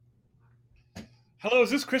Hello,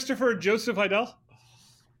 is this Christopher Joseph Heidel?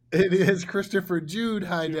 It is Christopher Jude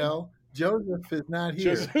Heidel. Joseph is not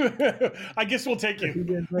here. I guess we'll take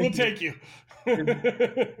you. We'll take you. Yeah,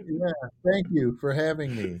 thank you for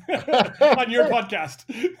having me. On your podcast.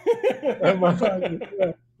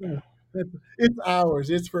 It's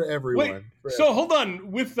ours. It's for everyone. Wait, so hold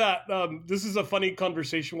on. With that, this is a funny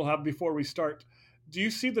conversation we'll have before we start. Do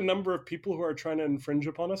you see the number of people who are trying to infringe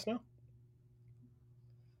upon us now?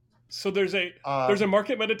 So there's a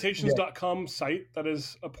marketmeditations.com site that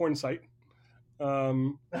is a porn site.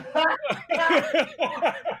 And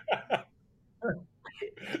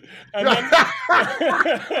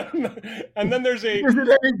then there's a. Is it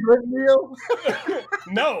any good, Neil?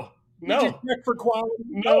 No. Did you check for quality?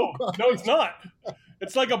 No, it's not.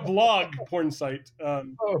 It's like a blog porn site.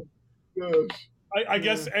 Oh, gosh. I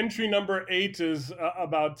guess entry number 8 is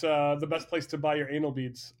about the best place to buy your anal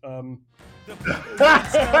beads. The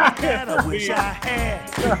stuff that I wish I had.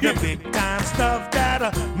 The big time stuff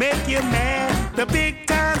that'll make you mad. The big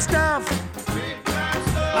time stuff.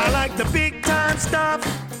 I like the big time stuff.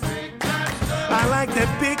 I like the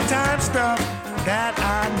big time stuff that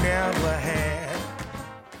I never had.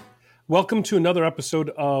 Welcome to another episode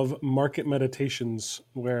of Market Meditations,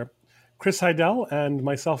 where Chris Heidel and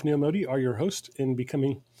myself, Neil Modi, are your host in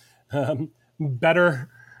becoming better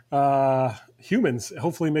humans,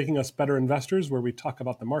 hopefully making us better investors, where we talk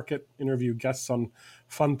about the market, interview guests on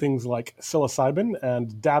fun things like psilocybin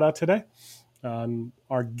and data today.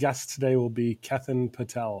 Our guest today will be Kethen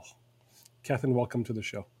Patel. Kethen, welcome to the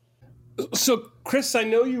show. So, Chris, I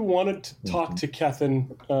know you wanted to talk to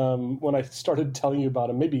Kethen when I started telling you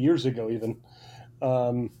about him, maybe years ago even.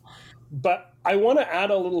 But I want to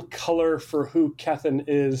add a little color for who Kethen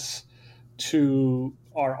is to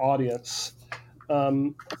our audience.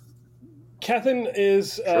 Kethen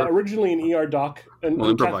is originally an ER doc. And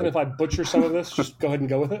Kethen, if I butcher some of this, just go ahead and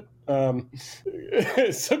go with it.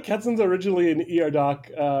 So Kethen's originally an ER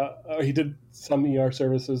doc. He did some ER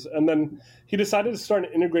services. And then he decided to start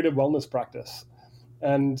an integrative wellness practice,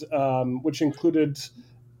 and which included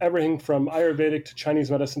everything from Ayurvedic to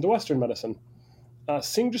Chinese medicine to Western medicine.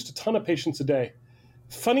 Seeing just a ton of patients a day.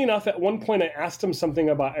 Funny enough, at one point I asked him something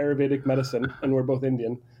about Ayurvedic medicine, and we're both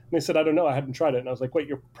Indian. And he said, I don't know, I hadn't tried it. And I was like, wait,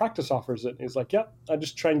 your practice offers it? And he's like, yeah, I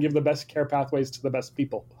just try and give the best care pathways to the best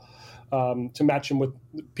people, to match them with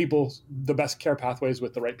the best care pathways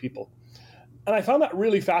with the right people. And I found that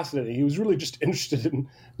really fascinating. He was really just interested in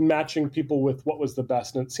matching people with what was the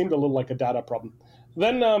best. And it seemed a little like a data problem.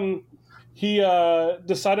 Then he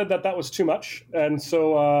decided that was too much. And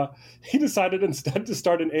so he decided instead to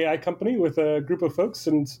start an AI company with a group of folks.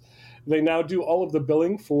 And they now do all of the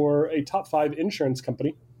billing for a top 5 insurance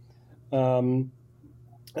company. When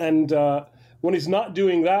he's not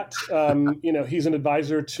doing that, he's an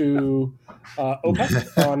advisor to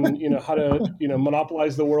OPEC on, how to,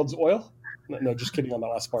 monopolize the world's oil. No, just kidding on that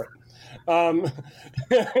last part.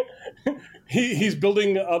 He's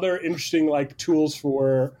building other interesting tools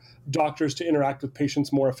for doctors to interact with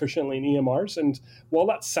patients more efficiently in EMRs. And while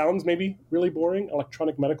that sounds maybe really boring,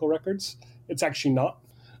 electronic medical records, it's actually not,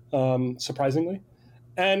 surprisingly.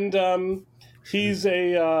 And he's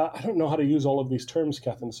I don't know how to use all of these terms,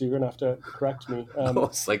 Kethen, so you're going to have to correct me.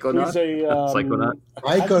 Psychonaut? He's a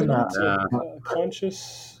Psychonaut.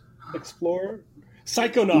 Conscious explorer.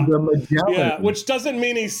 Psychonaut, which doesn't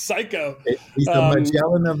mean he's psycho. He's the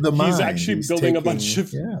Magellan of the mind. He's actually building a bunch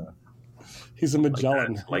of... Yeah. He's a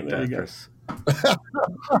Magellan. Like that, Chris.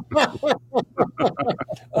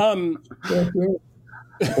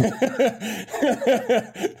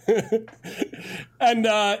 And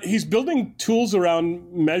he's building tools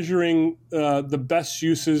around measuring the best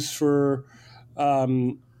uses for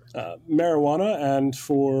marijuana and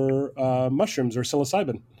for mushrooms or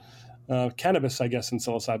psilocybin. Cannabis, I guess, and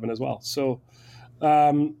psilocybin as well. So,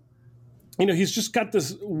 he's just got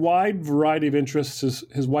this wide variety of interests.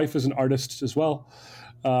 His wife is an artist as well.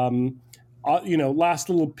 Last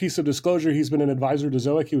little piece of disclosure, he's been an advisor to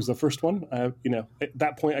Zoic. He was the first one. At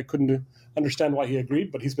that point, I couldn't understand why he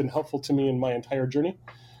agreed, but he's been helpful to me in my entire journey.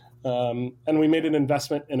 And we made an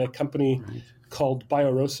investment in a company called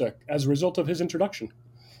BioRosa as a result of his introduction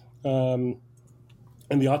in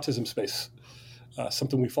the autism space.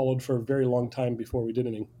 Something we followed for a very long time before we did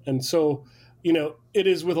anything. And so, it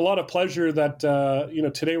is with a lot of pleasure that,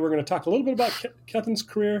 today we're going to talk a little bit about Kethen's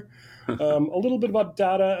career, a little bit about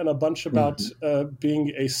data, and a bunch about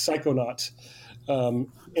being a psychonaut in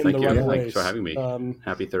Thank the you. right ways. Thanks for having me.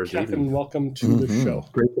 Happy Thursday Kethen, evening. welcome to the show.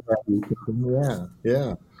 Great to have you.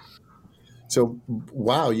 Yeah. So,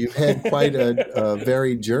 wow, you've had quite a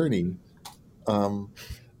varied journey.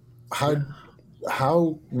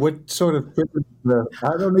 what sort of,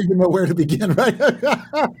 I don't even know where to begin, right?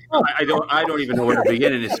 I don't even know where to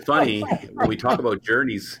begin. And it's funny when we talk about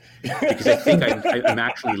journeys, because I think I'm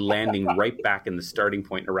actually landing right back in the starting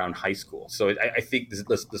point around high school. So I think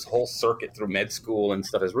this whole circuit through med school and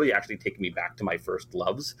stuff has really actually taken me back to my first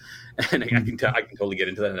loves. And I can totally get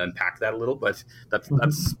into that and unpack that a little, but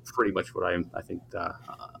that's pretty much what I think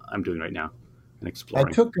I'm doing right now. Exploring.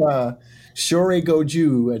 I took Shorei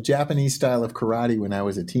Goju, a Japanese style of karate, when I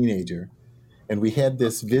was a teenager, and we had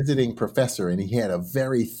this visiting professor, and he had a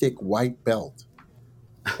very thick white belt,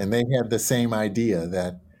 and they had the same idea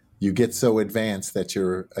that you get so advanced that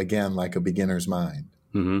you're, again, like a beginner's mind.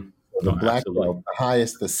 Mm-hmm. So the black belt, the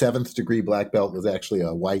highest, the 7th degree black belt, was actually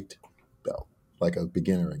a white belt, like a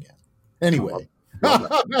beginner again. Anyway,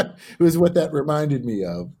 it was what that reminded me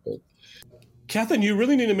of. But Catherine, you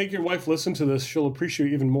really need to make your wife listen to this. She'll appreciate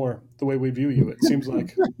you even more the way we view you, it seems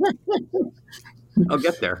like. I'll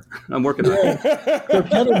get there. I'm working on it. So,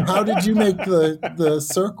 Kevin, how did you make the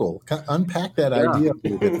circle? Unpack that idea.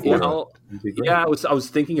 I was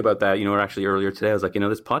thinking about that, actually earlier today. I was like,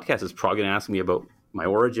 this podcast is probably going to ask me about my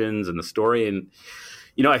origins and the story. And,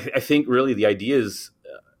 I think really the idea is,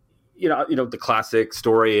 the classic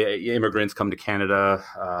story, immigrants come to Canada.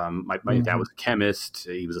 My dad was a chemist.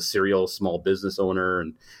 He was a serial small business owner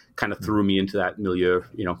and kind of threw me into that milieu,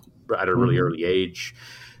 at a really early age.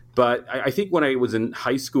 But I think when I was in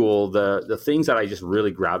high school, the things that I just really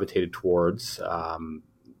gravitated towards,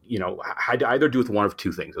 had to either do with one of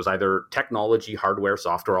two things. It was either technology, hardware,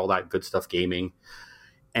 software, all that good stuff, gaming.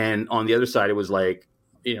 And on the other side, it was like,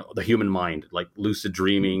 the human mind, like lucid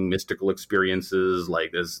dreaming, mystical experiences,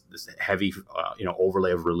 like this heavy,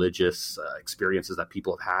 overlay of religious experiences that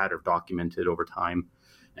people have had or documented over time.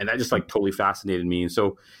 And that just like totally fascinated me. And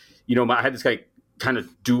so, I had this kind of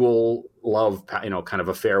dual love, kind of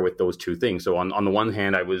affair with those two things. So on the one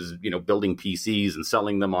hand, I was, building PCs and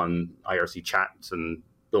selling them on IRC chats and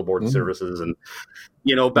billboard services. And,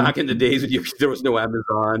 back in the days when there was no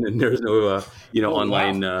Amazon and there was no,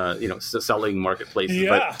 online, selling marketplaces.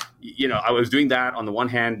 Yeah. But, I was doing that on the one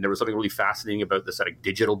hand. And there was something really fascinating about this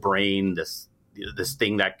digital brain, this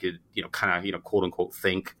thing that could, kind of, quote unquote,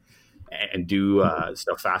 think and do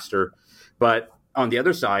stuff faster. But on the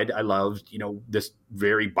other side, I loved, this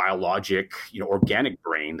very biologic, organic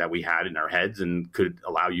brain that we had in our heads and could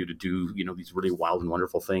allow you to do, these really wild and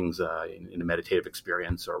wonderful things in a meditative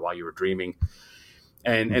experience or while you were dreaming.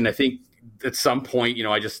 And I think at some point,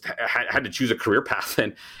 I just had to choose a career path.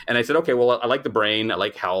 And I said, okay, well, I like the brain. I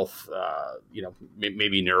like health,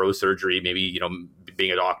 maybe neurosurgery, maybe,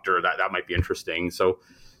 being a doctor, that might be interesting. So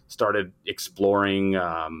started exploring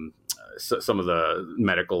some of the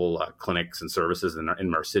medical clinics and services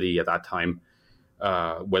in our city at that time,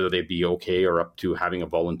 whether they be okay or up to having a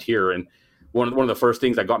volunteer. And one of the first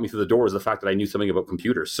things that got me through the door was the fact that I knew something about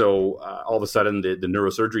computers. So all of a sudden, the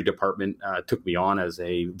neurosurgery department took me on as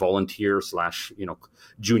a volunteer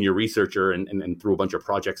 / junior researcher and threw a bunch of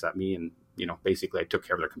projects at me. And, basically I took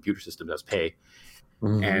care of their computer systems as pay.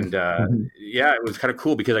 Mm-hmm. And it was kind of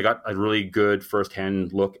cool because I got a really good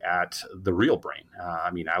firsthand look at the real brain.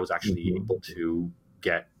 I was actually able to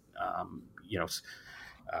get,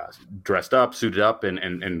 dressed up, suited up,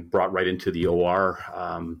 and brought right into the OR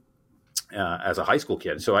as a high school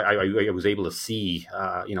kid. So I was able to see,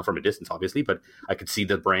 from a distance, obviously, but I could see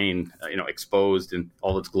the brain, exposed in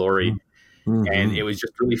all its glory. Mm-hmm. And it was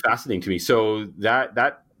just really fascinating to me. So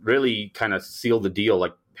that really kind of sealed the deal.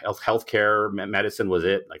 Like, healthcare, medicine was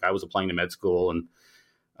it. Like, I was applying to med school, and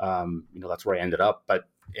that's where I ended up. But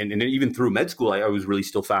and even through med school, I was really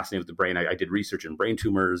still fascinated with the brain. I did research in brain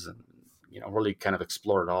tumors, and really kind of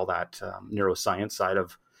explored all that neuroscience side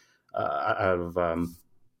of that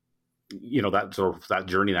sort of that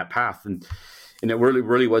journey, that path. And it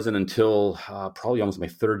really wasn't until probably almost my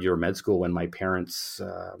third year of med school when my parents'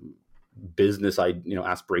 business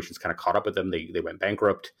aspirations kind of caught up with them. They went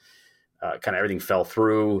bankrupt. Kind of everything fell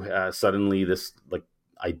through. Suddenly, this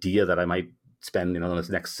idea that I might spend the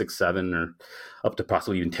next 6, 7, or up to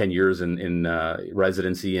possibly even 10 years in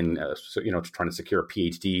residency and trying to secure a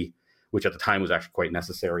PhD, which at the time was actually quite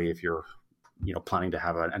necessary if you're planning to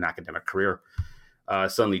have an academic career,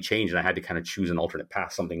 suddenly changed, and I had to kind of choose an alternate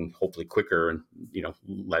path, something hopefully quicker, and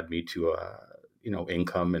led me to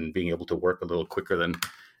income and being able to work a little quicker than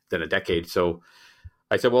a decade. So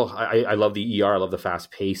I said, well, I love the ER. I love the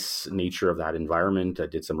fast paced nature of that environment. I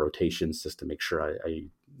did some rotations just to make sure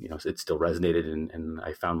it still resonated, and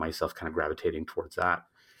I found myself kind of gravitating towards that.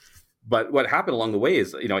 But what happened along the way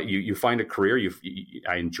is, you find a career.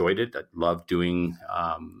 I enjoyed it. I loved doing,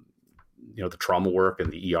 the trauma work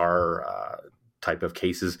and the ER type of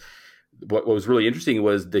cases. what was really interesting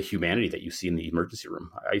was the humanity that you see in the emergency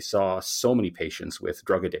room. I saw so many patients with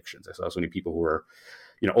drug addictions. I saw so many people who were,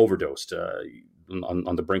 overdosed,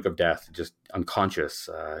 on the brink of death, just unconscious,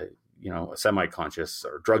 semi-conscious,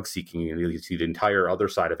 or drug seeking. You see the entire other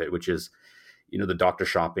side of it, which is, the doctor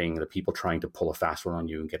shopping, the people trying to pull a fast one on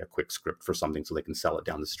you and get a quick script for something so they can sell it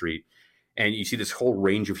down the street. And you see this whole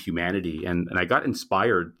range of humanity. And I got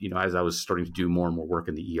inspired, as I was starting to do more and more work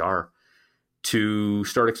in the ER, to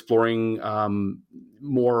start exploring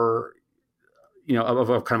more,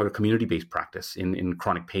 of kind of a community-based practice in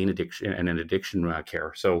chronic pain addiction and in addiction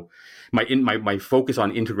care. So my focus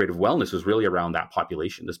on integrative wellness was really around that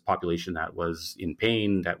population, this population that was in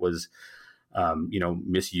pain, that was,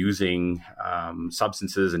 misusing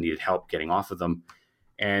substances and needed help getting off of them.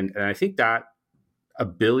 And I think that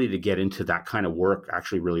ability to get into that kind of work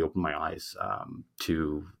actually really opened my eyes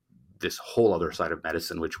to this whole other side of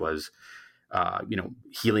medicine, which was,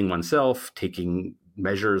 healing oneself, taking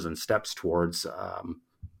measures and steps towards, first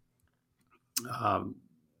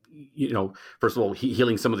of all,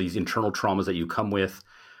 healing some of these internal traumas that you come with,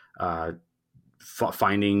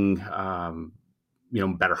 finding,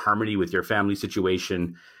 better harmony with your family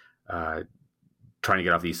situation, trying to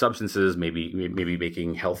get off these substances, maybe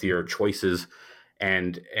making healthier choices,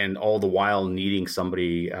 and all the while needing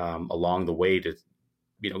somebody along the way to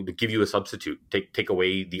give you a substitute, take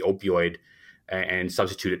away the opioid and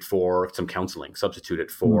substitute it for some counseling, substitute it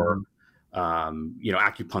for,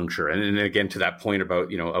 acupuncture. And then again, to that point about,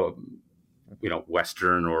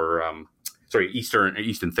 Western or, Eastern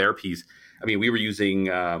therapies. I mean, we were using,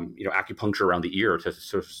 acupuncture around the ear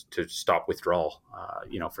to stop withdrawal,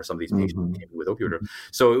 for some of these patients who came in with opioid.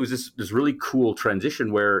 So it was this really cool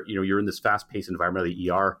transition where, you're in this fast-paced environment of the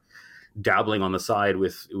ER, dabbling on the side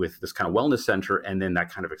with this kind of wellness center, and then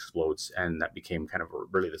that kind of explodes, and that became kind of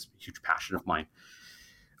really this huge passion of mine.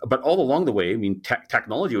 But all along the way, I mean,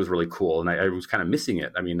 technology was really cool, and I was kind of missing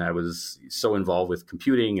it. I mean, I was so involved with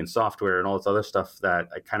computing and software and all this other stuff that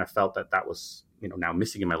I kind of felt that was, now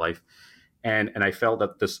missing in my life. And I felt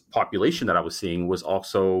that this population that I was seeing was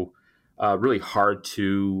also really hard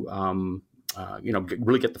to,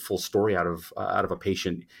 really get the full story out of a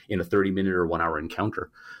patient in a 30-minute or 1-hour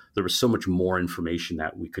encounter. There was so much more information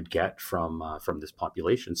that we could get from this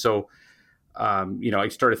population. So, I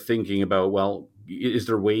started thinking about, well, is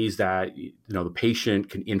there ways that, the patient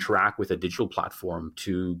can interact with a digital platform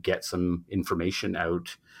to get some information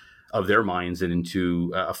out of their minds and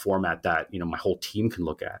into a format that, my whole team can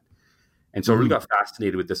look at. And so I really got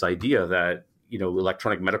fascinated with this idea that,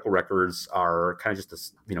 electronic medical records are kind of just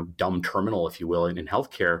this, dumb terminal, if you will, in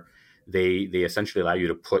healthcare. They essentially allow you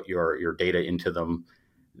to put your data into them.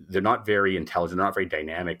 They're not very intelligent, they're not very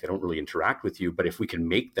dynamic, they don't really interact with you. But if we can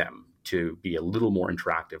make them to be a little more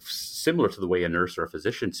interactive, similar to the way a nurse or a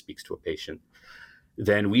physician speaks to a patient,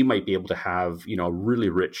 then we might be able to have, a really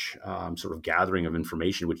rich sort of gathering of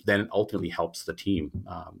information, which then ultimately helps the team,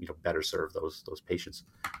 better serve those patients.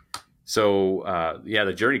 So,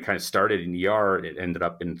 the journey kind of started in ER. It ended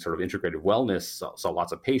up in sort of integrative wellness, saw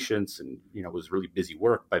lots of patients, and, it was really busy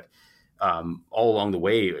work. But all along the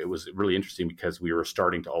way, it was really interesting because we were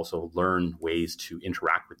starting to also learn ways to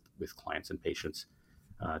interact with clients and patients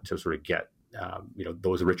to sort of get,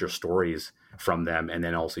 those richer stories from them, and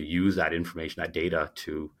then also use that information, that data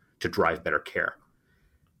to drive better care.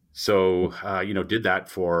 So, did that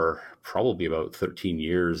for probably about 13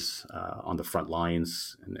 years on the front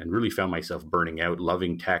lines, and really found myself burning out,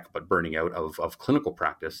 loving tech, but burning out of clinical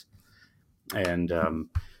practice. And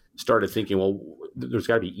started thinking, well, there's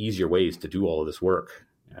got to be easier ways to do all of this work.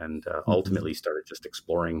 And ultimately started just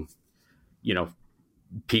exploring,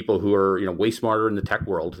 people who are, way smarter in the tech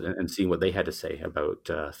world and seeing what they had to say about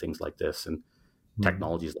things like this and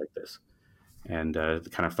technologies like this. And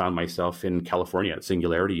kind of found myself in California at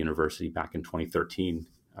Singularity University back in 2013.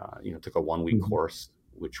 Took a 1-week course,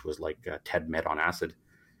 which was like TED Med on acid.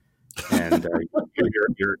 And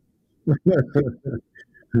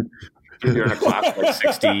you're in a class of like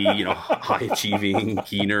 60, high achieving,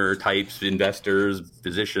 keener types, investors,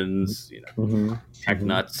 physicians, tech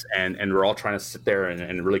nuts, and we're all trying to sit there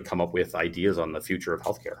and really come up with ideas on the future of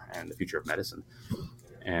healthcare and the future of medicine.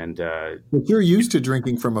 And but you're used to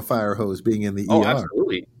drinking from a fire hose, being in the ER. Oh,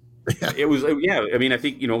 absolutely. It was, I mean, I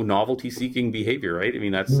think, novelty seeking behavior, right? I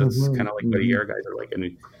mean, that's kind of like what ER guys are like.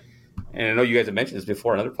 And I know you guys have mentioned this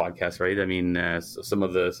before on other podcasts, right? I mean, some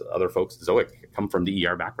of the other folks at Zoic come from the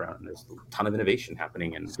ER background, and there's a ton of innovation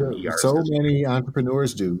happening in the ER. So many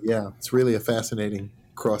entrepreneurs do. Yeah. It's really a fascinating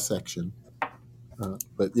cross section.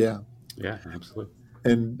 But yeah. Yeah, absolutely.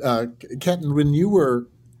 And Ketan, when you were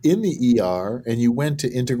in the ER and you went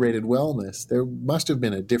to integrated wellness, there must have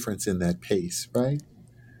been a difference in that pace, right?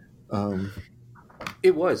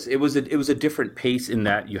 It was a different pace in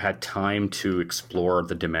that you had time to explore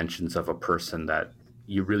the dimensions of a person that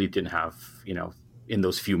you really didn't have, in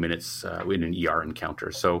those few minutes in an ER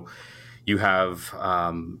encounter. So you have,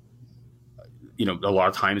 a lot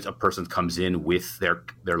of times a person comes in with their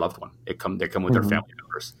loved one. They come with their family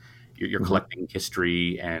members. You're collecting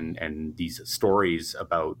history and these stories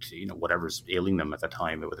about, whatever's ailing them at the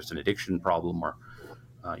time, whether it's an addiction problem or,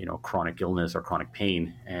 chronic illness or chronic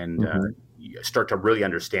pain. And you start to really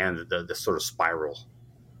understand the sort of spiral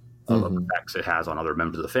of effects it has on other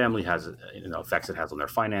members of the family, effects it has on their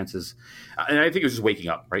finances. And I think it was just waking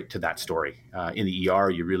up, right, to that story. In the ER,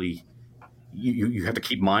 you really, you have to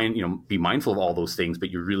keep be mindful of all those things, but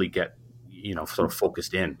you really get, sort of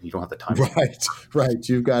focused in. You don't have the time. Right.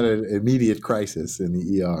 You've got an immediate crisis in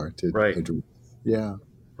the ER to address. Yeah.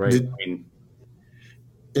 Right.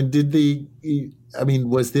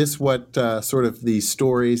 Was this what sort of these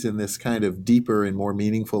stories and this kind of deeper and more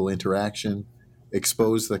meaningful interaction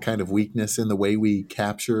expose the kind of weakness in the way we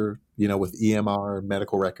capture, with EMR,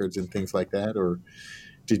 medical records and things like that? Or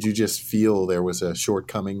did you just feel there was a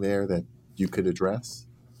shortcoming there that you could address?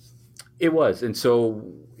 It was. And so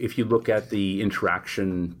if you look at the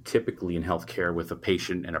interaction typically in healthcare with a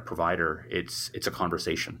patient and a provider, it's a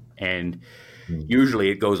conversation. And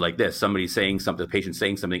usually it goes like this: somebody's saying something, the patient's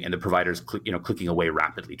saying something, and the provider's clicking away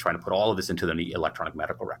rapidly, trying to put all of this into the electronic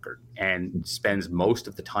medical record, and spends most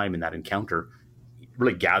of the time in that encounter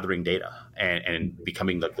really gathering data and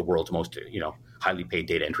becoming like the world's most highly paid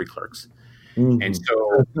data entry clerks. And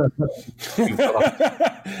so,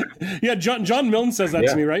 yeah, John Milne says that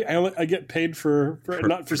to me, right? I get paid for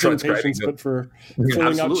not for seeing patients, but for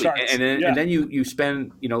filling out charts. And then you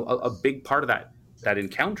spend a big part of that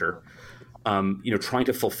encounter, trying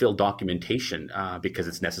to fulfill documentation because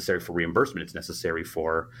it's necessary for reimbursement. It's necessary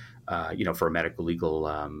for for a medical legal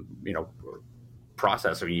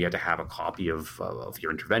process. I mean, you have to have a copy of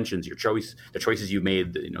your interventions, the choices you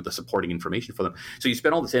made, the supporting information for them. So you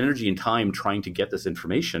spend all this energy and time trying to get this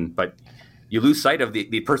information, but you lose sight of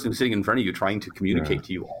the person who's sitting in front of you trying to communicate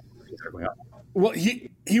to you all the things that are going on. Well,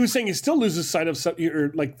 he was saying he still loses sight of some,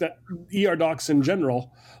 or like the ER docs in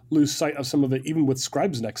general lose sight of some of it, even with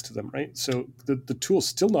scribes next to them, right? So the tool's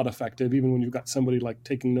still not effective, even when you've got somebody like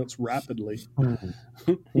taking notes rapidly.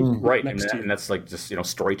 Right, and that's like just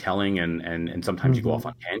storytelling, and sometimes you go off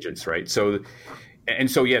on tangents, right? So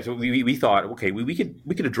we thought, okay, we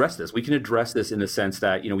could address this. We can address this in the sense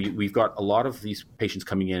that we've got a lot of these patients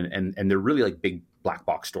coming in, and they're really like big black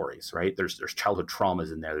box stories, right? There's childhood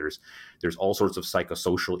traumas in there. There's all sorts of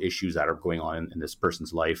psychosocial issues that are going on in this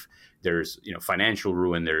person's life. There's financial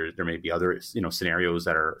ruin. There may be other scenarios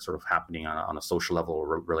that are sort of happening on a social level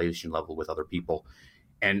or relation level with other people,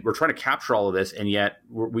 and we're trying to capture all of this, and yet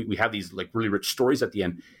we have these like really rich stories at the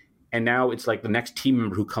end. And now it's like the next team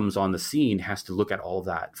member who comes on the scene has to look at all of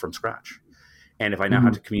that from scratch. And if I now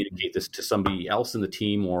have to communicate this to somebody else in the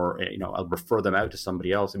team, or I'll refer them out to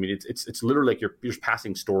somebody else. I mean, it's literally like you're just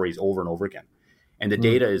passing stories over and over again, and the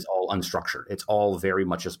data is all unstructured. It's all very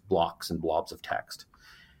much just blocks and blobs of text.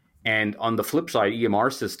 And on the flip side,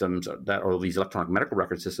 EMR systems or these electronic medical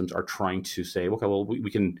record systems are trying to say, okay, well, we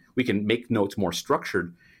can make notes more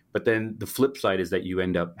structured. But then the flip side is that you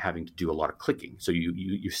end up having to do a lot of clicking. So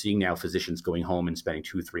you're seeing now physicians going home and spending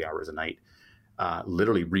 2-3 hours a night,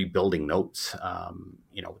 literally rebuilding notes,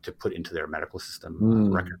 to put into their medical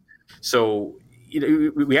system record. So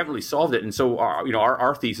we haven't really solved it. And so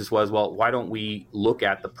our thesis was, well, why don't we look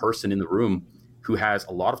at the person in the room who has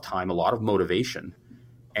a lot of time, a lot of motivation,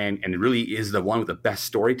 and really is the one with the best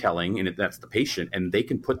storytelling, and that's the patient, and they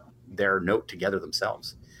can put their note together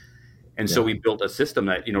themselves. And so we built a system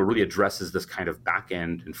that, really addresses this kind of back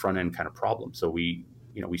end and front end kind of problem. So we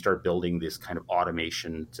started building this kind of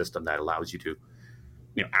automation system that allows you to,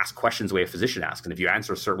 ask questions the way a physician asks. And if you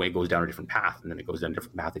answer a certain way, it goes down a different path. And then it goes down a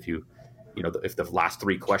different path if if the last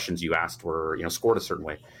 3 questions you asked were, scored a certain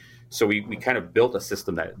way. So we kind of built a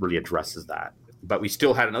system that really addresses that. But we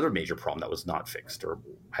still had another major problem that was not fixed or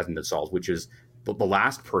hasn't been solved, which is the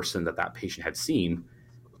last person that patient had seen,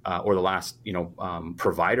 or the last,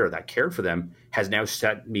 provider that cared for them has now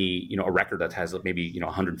sent me, a record that has maybe,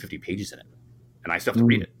 150 pages in it, and I still have to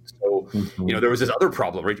read it. So, there was this other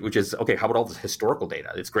problem, right, which is, okay, how about all this historical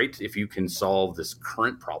data? It's great if you can solve this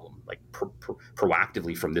current problem, like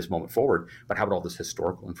proactively from this moment forward, but how about all this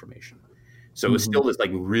historical information? So it was still this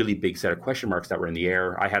like really big set of question marks that were in the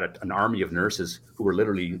air. I had an army of nurses who were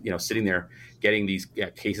literally, sitting there getting these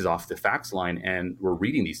cases off the fax line, and were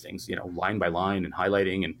reading these things, line by line, and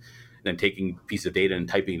highlighting then taking a piece of data and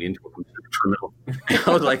typing it into a computer terminal. And I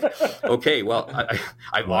was like, okay, well,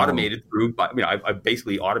 I've automated through, I've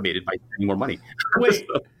basically automated by spending more money.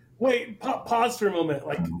 Wait, pause for a moment.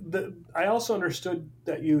 Like, I also understood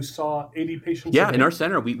that you saw 80 patients. Yeah, in our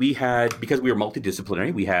center, we had, because we were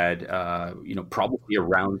multidisciplinary, we had, probably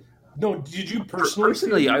around. No, did you personally?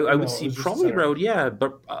 Personally, I would see probably around,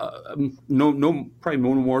 but probably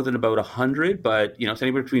no more than about 100, but it's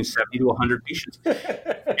anywhere between 70 to 100 patients,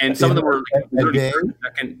 and some of them were like a day.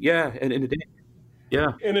 In a day.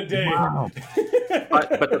 Yeah, in a day. Wow.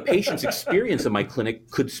 but the patient's experience in my clinic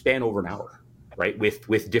could span over an hour, right?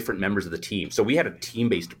 With different members of the team. So we had a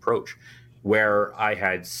team-based approach where I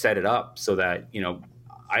had set it up so that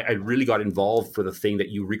I really got involved for the thing that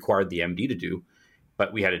you required the MD to do.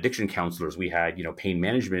 But we had addiction counselors, we had pain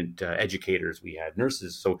management educators, we had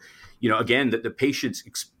nurses. So again, the patient's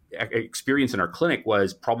experience in our clinic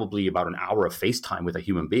was probably about an hour of FaceTime with a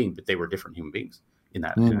human being, but they were different human beings in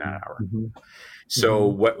that hour. Mm-hmm. So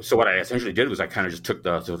what I essentially did was I kind of just took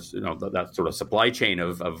that sort of supply chain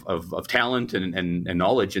of talent and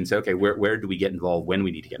knowledge and said, okay, where do we get involved when we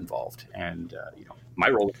need to get involved? And my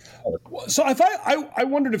role. So I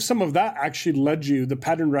wondered if some of that actually led you, the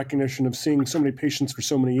pattern recognition of seeing so many patients for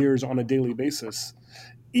so many years on a daily basis,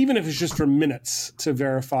 even if it's just for minutes, to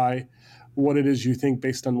verify what it is you think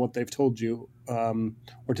based on what they've told you,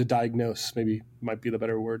 or to diagnose, maybe might be the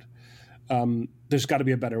better word. There's got to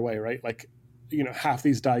be a better way, right? Like, half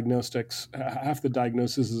the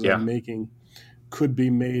diagnoses I'm making could be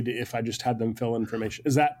made if I just had them fill information.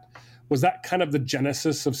 Was that kind of the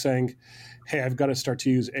genesis of saying, hey, I've got to start to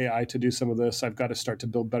use AI to do some of this. I've got to start to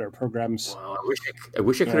build better programs. Well, I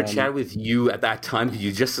wish I could have chatted with you at that time, because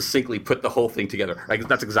you just succinctly put the whole thing together. Like,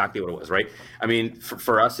 that's exactly what it was, right? I mean,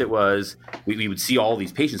 for us, it was, we would see all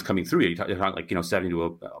these patients coming through. You're talking 70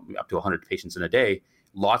 to up to 100 patients in a day.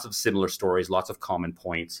 Lots of similar stories, lots of common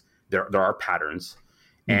points. There are patterns.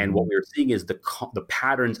 And what we were seeing is the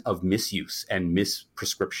patterns of misuse and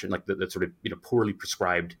misprescription, like the sort of poorly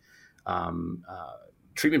prescribed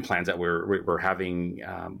treatment plans that we're having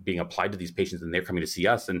being applied to these patients, and they're coming to see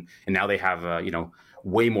us, and now they have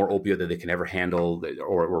way more opioid than they can ever handle,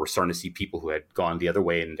 or we're starting to see people who had gone the other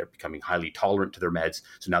way and they're becoming highly tolerant to their meds,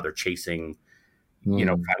 so now they're chasing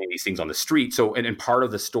finding these things on the street. So and part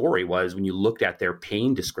of the story was when you looked at their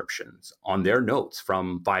pain descriptions on their notes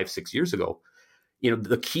from 5-6 years ago,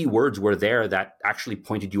 the key words were there that actually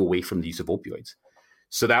pointed you away from the use of opioids.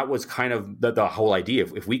 So that was kind of the whole idea.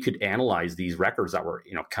 If we could analyze these records that were,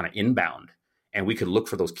 kind of inbound, and we could look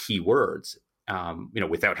for those key words,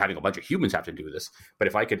 without having a bunch of humans have to do this. But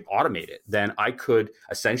if I could automate it, then I could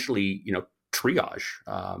essentially, triage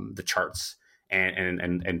the charts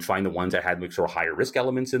and find the ones that had sort of higher risk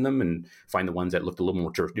elements in them, and find the ones that looked a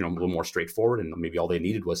little more straightforward, and maybe all they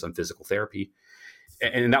needed was some physical therapy.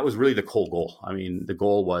 And that was really the whole goal. I mean, the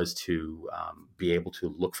goal was to be able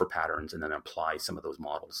to look for patterns and then apply some of those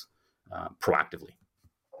models proactively.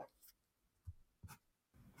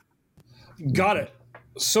 Got it.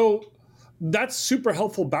 So that's super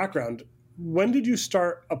helpful background. When did you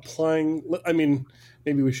start applying? I mean,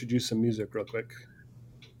 maybe we should use some music real quick.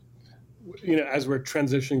 As we're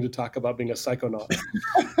transitioning to talk about being a psychonaut.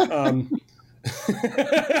 I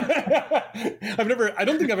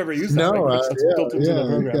don't think I've ever used that. Built into the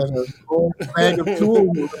program. You got a whole bag of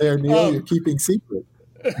tools over there, Neil. You're keeping secret.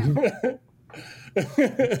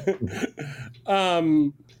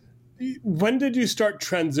 When did you start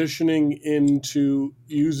transitioning into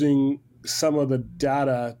using some of the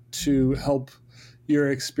data to help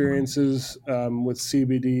your experiences with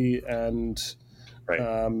CBD and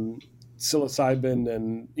psilocybin,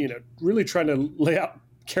 and really trying to lay out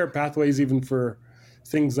care pathways even for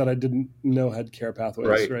things that I didn't know had care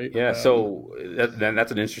pathways, right? Yeah, so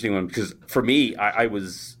that's an interesting one, because for me, I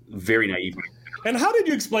was very naive. And how did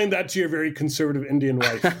you explain that to your very conservative Indian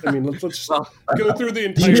wife? I mean, let's just go through the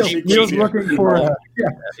entire sequence. Neil's looking for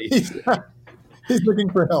he's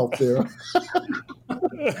looking for help there.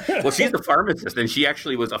 Well, she's the pharmacist, and she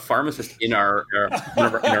actually was a pharmacist in our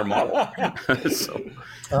model.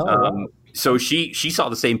 So she saw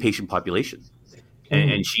the same patient population.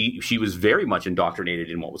 And she was very much indoctrinated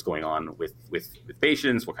in what was going on with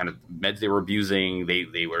patients, what kind of meds they were abusing.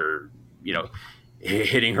 They were,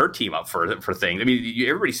 hitting her team up for things. I mean,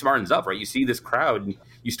 everybody smartens up, right? You see this crowd, and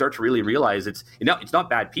you start to really realize it's not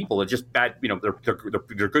bad people. It's just bad,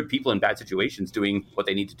 they're good people in bad situations doing what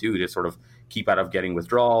they need to do to sort of keep out of getting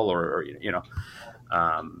withdrawal or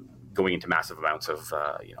going into massive amounts of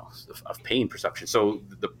pain perception. So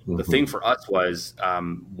the thing for us was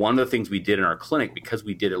one of the things we did in our clinic, because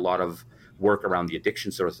we did a lot of work around the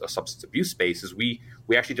addiction sort of substance abuse space is we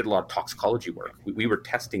actually did a lot of toxicology work. We were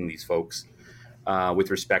testing these folks with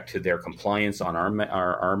respect to their compliance on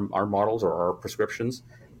our models or our prescriptions,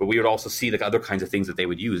 but we would also see the other kinds of things that they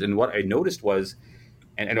would use. And what I noticed was,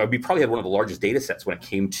 and we probably had one of the largest data sets when it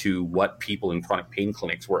came to what people in chronic pain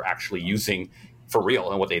clinics were actually using for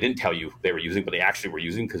real, and what they didn't tell you they were using, but they actually were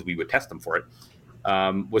using because we would test them for it,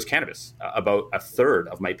 was cannabis. About a third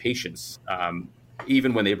of my patients,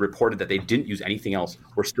 even when they reported that they didn't use anything else,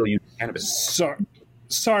 were still using cannabis.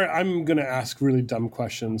 Sorry, I'm going to ask really dumb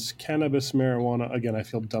questions. Cannabis, marijuana, again, I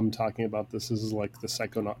feel dumb talking about this. This is like the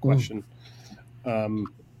psychonaut question.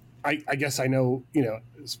 I guess I know,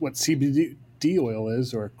 what CBD oil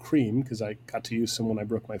is, or cream, because I got to use some when I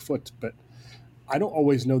broke my foot, but I don't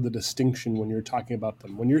always know the distinction when you're talking about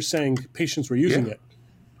them. When you're saying patients were using it,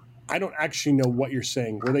 I don't actually know what you're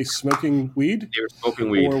saying. Were they smoking weed? They were smoking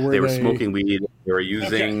weed. They were smoking weed. They were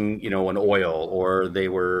using, an oil, or they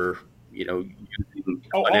were, using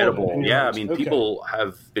an edible. Yeah, I mean, people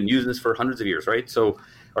have been using this for hundreds of years, right? So,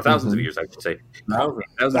 or thousands of years, I should say.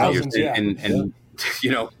 Thousands of years. Yeah. And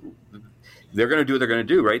they're going to do what they're going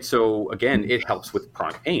to do, right? So again, it helps with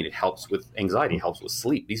chronic pain. It helps with anxiety. It helps with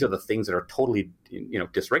sleep. These are the things that are totally,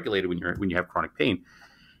 dysregulated when you have chronic pain.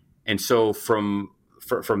 And so from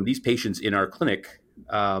these patients in our clinic,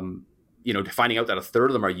 finding out that a third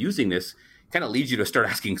of them are using this kind of leads you to start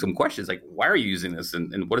asking some questions like, why are you using this,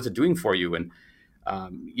 and what is it doing for you? And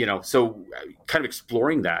so kind of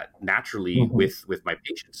exploring that naturally with my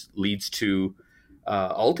patients leads to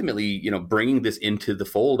ultimately, bringing this into the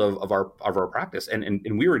fold of our practice.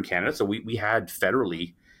 And we were in Canada, so we had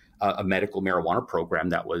federally a medical marijuana program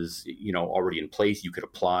that was, already in place. You could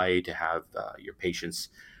apply to have your patients,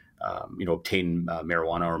 obtain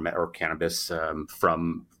marijuana or cannabis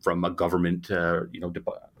from a government, sort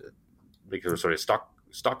of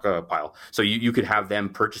stockpile. So you could have them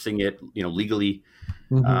purchasing it, legally.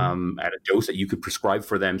 At a dose that you could prescribe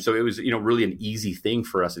for them. So it was, really an easy thing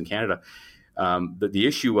for us in Canada. The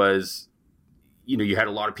issue was, you had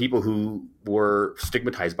a lot of people who were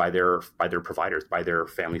stigmatized by their providers, by their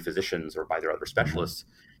family physicians, or by their other specialists.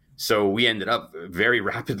 So we ended up very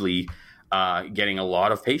rapidly getting a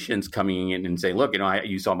lot of patients coming in and saying, look,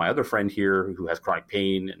 you saw my other friend here who has chronic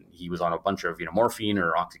pain, and he was on a bunch of, morphine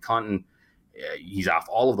or OxyContin. He's off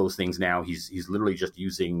all of those things now. He's literally just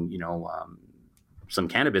using, some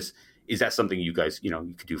cannabis. Is that something you guys,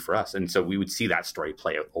 you could do for us? And so we would see that story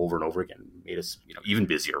play out over and over again. It made us, even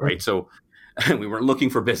busier, right? So we weren't looking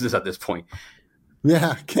for business at this point.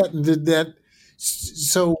 Yeah, Ketan did that.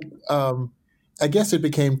 So I guess it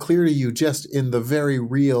became clear to you just in the very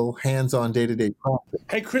real hands-on day-to-day process.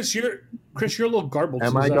 Hey, Chris, you're a little garbled.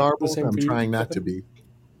 Am I garbled? I'm trying not to be.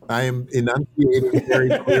 I am enunciating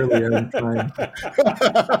very clearly. I'm trying.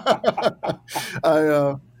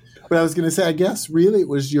 But I was going to say, I guess really it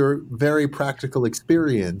was your very practical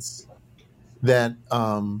experience that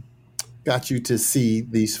got you to see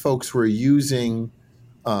these folks were using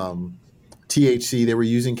THC, they were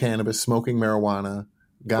using cannabis, smoking marijuana,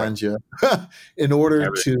 ganja, in order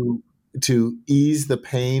to ease the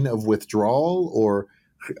pain of withdrawal? Or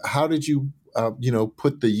how did you,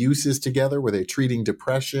 put the uses together? Were they treating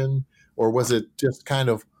depression? Or was it just kind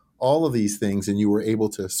of all of these things and you were able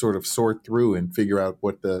to sort of sort through and figure out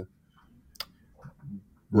what the...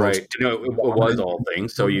 Right. It was all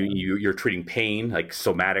things. So you're treating pain, like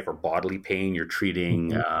somatic or bodily pain. You're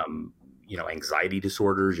treating, anxiety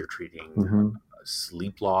disorders. You're treating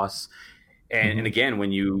sleep loss. And again,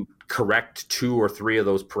 when you correct 2 or 3 of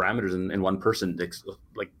those parameters in one person,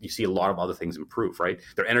 like you see a lot of other things improve, right?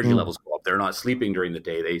 Their energy levels go up. They're not sleeping during the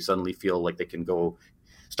day. They suddenly feel like they can go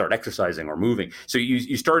start exercising or moving. So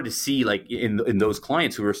you started to see, like in those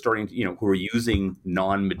clients who are starting to, who are using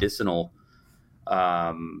non-medicinal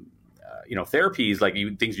therapies, like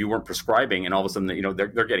things you weren't prescribing, and all of a sudden,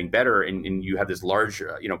 they're getting better, and you have this large,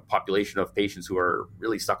 population of patients who are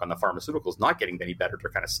really stuck on the pharmaceuticals, not getting any better.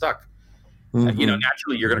 They're kind of stuck.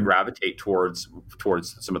 Naturally, you're going to gravitate towards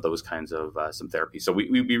some of those kinds of some therapies. So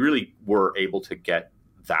we really were able to get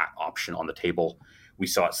that option on the table. We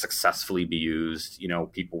saw it successfully be used.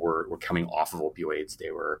 People were coming off of opioids.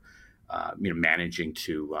 They were, managing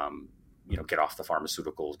to, get off the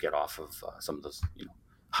pharmaceuticals, get off of some of those,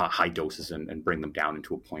 high doses, and bring them down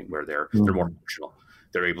into a point where they're more functional.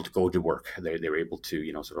 They're able to go to work. They're able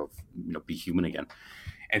to, be human again.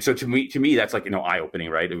 And so to me, that's like, eye-opening,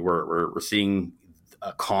 right? We're seeing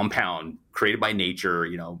a compound created by nature,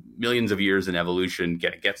 millions of years in evolution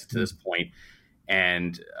gets to this point.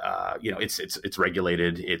 And, it's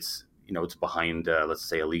regulated. It's behind, let's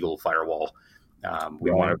say, a legal firewall.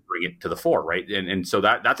 We want to bring it to the fore, right? And so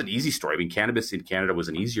that's an easy story. I mean, cannabis in Canada was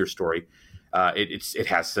an easier story. It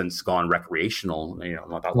has since gone recreational,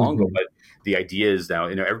 not that long ago. But the idea is now,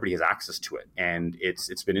 everybody has access to it, and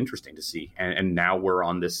it's been interesting to see. And now we're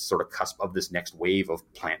on this sort of cusp of this next wave of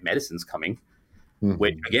plant medicines coming.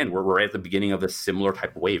 Which again, we're at the beginning of a similar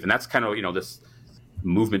type of wave, and that's kind of this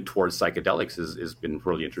movement towards psychedelics has been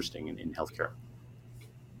really interesting in healthcare.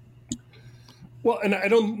 Well, and I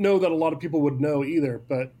don't know that a lot of people would know either,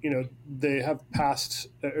 but they have passed.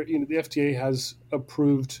 The FDA has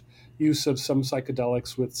approved use of some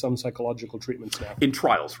psychedelics with some psychological treatments now in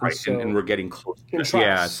trials, right? So, and we're getting close.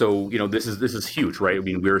 Yeah, so this is huge, right? I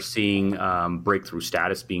mean, we're seeing breakthrough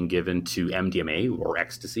status being given to MDMA or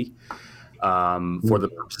ecstasy. For the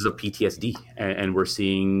purposes of PTSD, and we're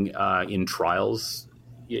seeing in trials,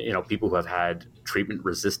 people who have had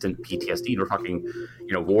treatment-resistant PTSD. We're talking,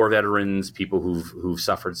 war veterans, people who've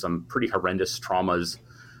suffered some pretty horrendous traumas,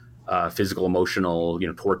 physical, emotional,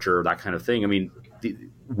 torture, that kind of thing. I mean,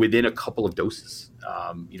 within a couple of doses,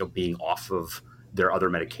 being off of their other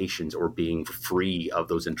medications or being free of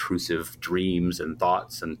those intrusive dreams and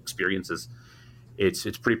thoughts and experiences. It's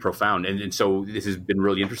pretty profound. And so this has been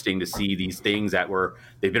really interesting to see these things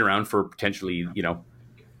they've been around for potentially,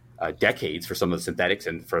 decades for some of the synthetics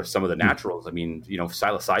and for some of the naturals. I mean,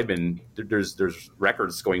 psilocybin, there's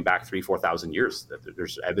records going back 3,000-4,000 years that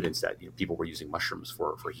there's evidence that people were using mushrooms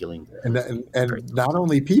for healing. And not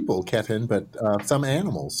only people, Ketan, but some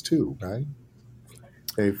animals too, right?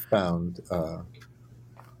 They've found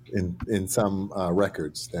in some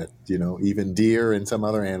records that even deer and some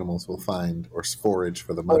other animals will find or forage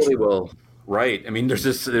for the mushroom. Well, right. I mean, there's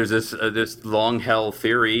this long held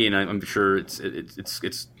theory, and I'm sure it's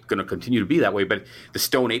going to continue to be that way. But the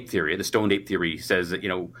stoned ape theory says that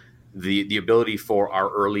the ability for our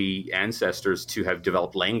early ancestors to have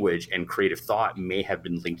developed language and creative thought may have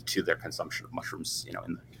been linked to their consumption of mushrooms,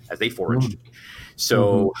 as they foraged.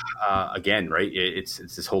 So again, right, it's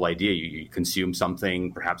this whole idea. You consume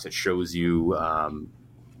something, perhaps it shows you,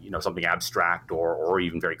 something abstract or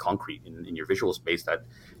even very concrete in your visual space that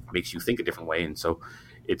makes you think a different way. And so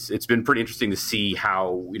it's been pretty interesting to see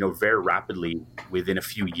how, very rapidly within a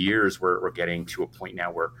few years, we're getting to a point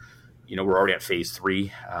now where, we're already at phase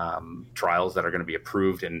 3 trials that are going to be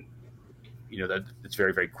approved. And, that it's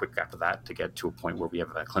very, very quick after that to get to a point where we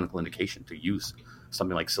have a clinical indication to use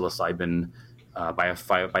something like psilocybin by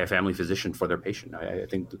a family physician for their patient. I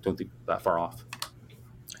don't think that far off.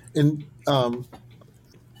 And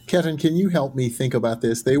Ketan, can you help me think about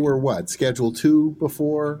this? They were what, Schedule 2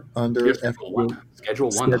 before under Schedule 1? Schedule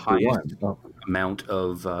 1, the highest amount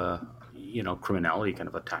of criminality kind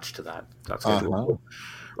of attached to that schedule.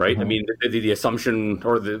 Right? I mean, the assumption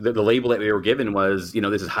or the label that they were given was,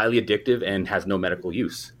 this is highly addictive and has no medical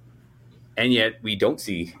use. And yet we don't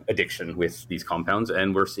see addiction with these compounds,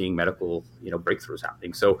 and we're seeing medical, breakthroughs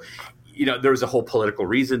happening. So, there was a whole political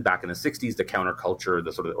reason back in the 60s, the counterculture,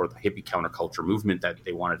 the hippie counterculture movement that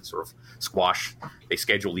they wanted to sort of squash. They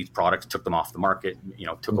scheduled these products, took them off the market,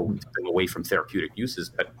 took them away from therapeutic uses.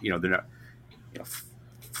 But, they're not,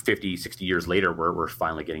 50, 60 years later, we're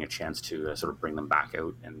finally getting a chance to sort of bring them back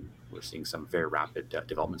out, and we're seeing some very rapid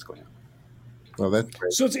developments going on. Well, that's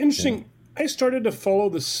great. So it's interesting. Yeah. I started to follow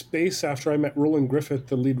the space after I met Roland Griffith,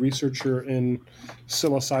 the lead researcher in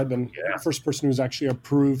psilocybin, the first person who was actually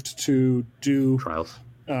approved to do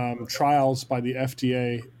trials by the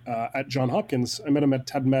FDA at Johns Hopkins. I met him at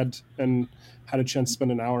TEDMed and had a chance to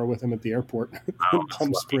spend an hour with him at the airport in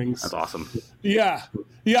Palm Springs. That's awesome. Yeah,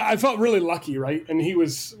 I felt really lucky, right? And he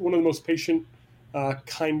was one of the most patient,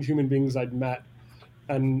 kind human beings I'd met.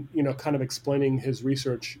 And, kind of explaining his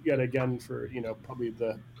research yet again for, probably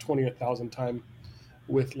the 20,000th time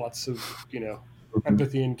with lots of,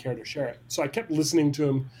 empathy and care to share it. So I kept listening to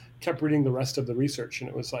him, kept reading the rest of the research, and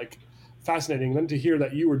it was fascinating. Then to hear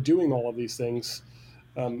that you were doing all of these things,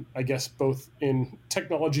 I guess both in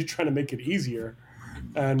technology, trying to make it easier,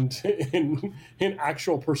 and in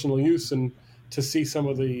actual personal use, and to see some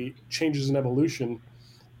of the changes in evolution.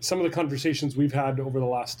 Some of the conversations we've had over the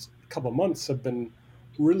last couple of months have been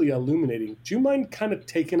really illuminating. Do you mind kind of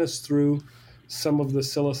taking us through some of the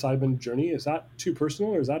psilocybin journey? Is that too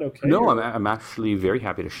personal, or is that okay? No, I'm actually very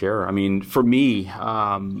happy to share. I mean, for me,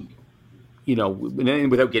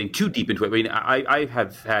 without getting too deep into it, I mean, I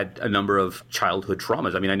have had a number of childhood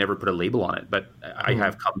traumas. I mean, I never put a label on it, but I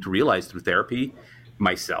have come to realize through therapy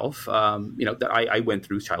myself, that I went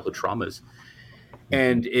through childhood traumas.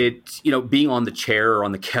 And it, being on the chair or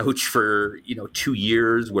on the couch for, 2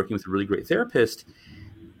 years, working with a really great therapist,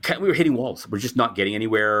 we were hitting walls. We're just not getting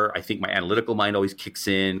anywhere. I think my analytical mind always kicks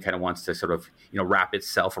in, kind of wants to sort of, wrap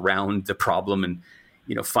itself around the problem and,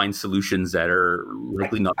 find solutions that are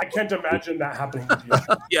really not. I can't imagine that happening with you.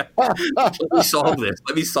 Yeah. Let me solve this.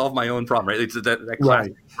 Let me solve my own problem, right? It's that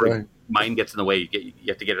classic mind gets in the way. You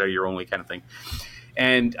have to get it out of your own way kind of thing.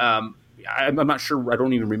 And I'm not sure. I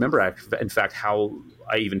don't even remember, in fact, how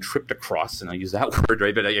I even tripped across, and I use that word,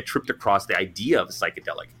 right? But I tripped across the idea of a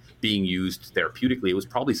psychedelic being used therapeutically. It was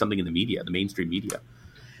probably something in the media, the mainstream media.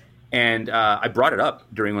 And I brought it up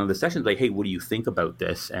during one of the sessions, like, hey, what do you think about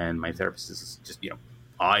this? And my therapist is just,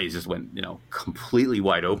 eyes just went, completely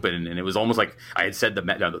wide open. And it was almost like I had said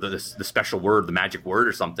the special word, the magic word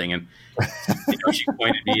or something. And, she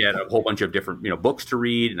pointed me at a whole bunch of different, books to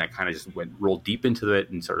read. And I kind of just rolled deep into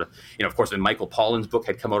it and sort of, of course, when Michael Pollan's book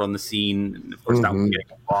had come out on the scene. And of course, that was getting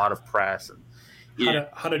a lot of press. And,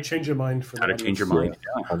 how to change your mind. How to change your mind.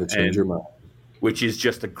 Yeah. How to change your mind. Which is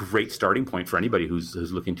just a great starting point for anybody who's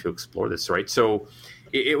looking to explore this, right? So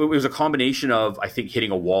it was a combination of, I think, hitting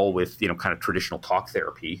a wall with, kind of traditional talk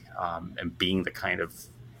therapy, and being the kind of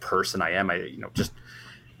person I am, just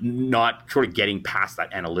not sort of getting past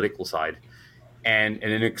that analytical side, and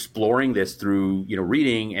then exploring this through,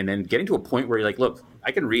 reading, and then getting to a point where you're like, look,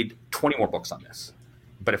 I can read 20 more books on this,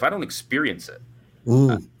 but if I don't experience it,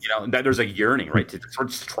 that there's a yearning, right, to sort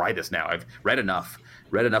of just try this now. I've read enough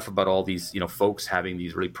about all these, folks having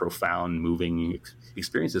these really profound, moving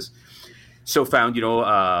experiences. So found,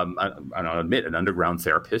 I'll admit, an underground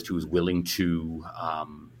therapist who was willing to,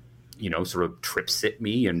 sort of trip sit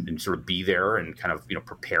me and sort of be there and kind of,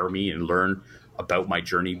 prepare me and learn about my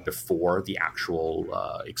journey before the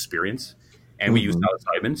actual experience. And we used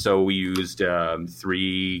psilocybin. So we used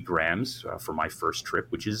 3 grams for my first trip,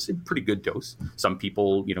 which is a pretty good dose. Some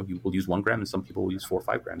people, you will use 1 gram, and some people will use 4 or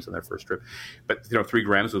 5 grams on their first trip. But 3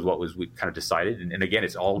 grams was what we kind of decided. And again,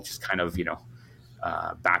 it's all just kind of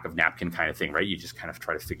back of napkin kind of thing, right? You just kind of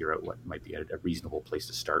try to figure out what might be a reasonable place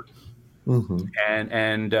to start.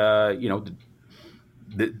 And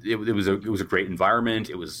it was a great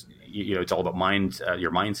environment. It was. It's all about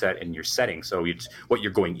your mindset and your setting. So it's what you're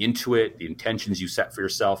going into it, the intentions you set for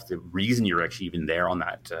yourself, the reason you're actually even there on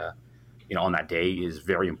that, on that day is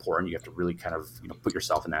very important. You have to really kind of, put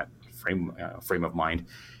yourself in that frame of mind.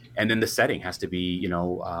 And then the setting has to be,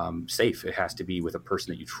 safe. It has to be with a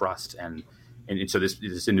person that you trust. And so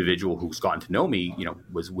this individual who's gotten to know me,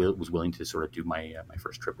 was willing to sort of do my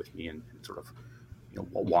first trip with me and sort of,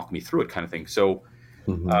 walk me through it kind of thing. So,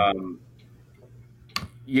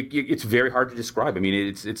 it's very hard to describe. I mean,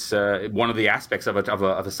 it's one of the aspects of a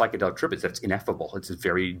psychedelic trip is that it's ineffable. It's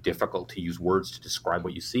very difficult to use words to describe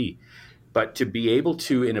what you see, but to be able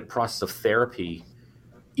to, in a process of therapy,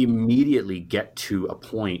 immediately get to a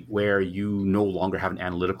point where you no longer have an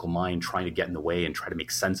analytical mind trying to get in the way and try to make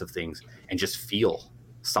sense of things and just feel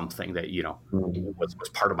something that was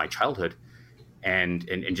part of my childhood, and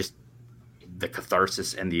just the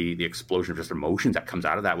catharsis and the explosion of just emotions that comes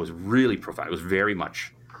out of that was really profound. It was very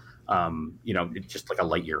much, just like a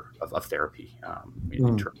light year of therapy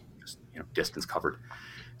in terms of just, distance covered.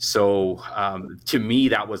 So to me,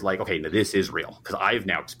 that was like, okay, now this is real because I've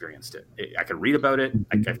now experienced it. I can read about it.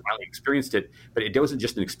 I finally experienced it, but it wasn't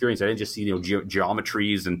just an experience. I didn't just see,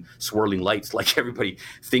 geometries and swirling lights like everybody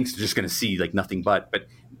thinks they're just going to see, like nothing but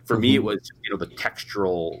for me, it was, the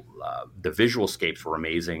textural, the visual scapes were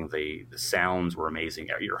amazing. The sounds were amazing.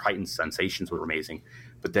 Your heightened sensations were amazing.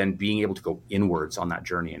 But then being able to go inwards on that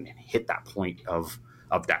journey and hit that point of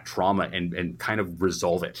that trauma and kind of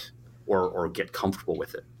resolve it or get comfortable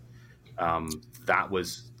with it, that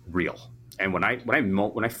was real. And when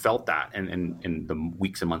I felt that, and in the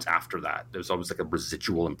weeks and months after that, there's always like a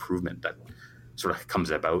residual improvement that sort of comes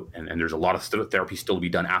about. And there's a lot of therapy still to be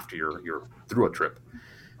done after you're through a trip.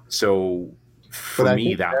 So for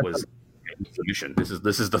me, that was a solution.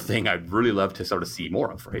 This is the thing I'd really love to sort of see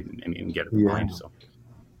more of, right? And get it behind. So.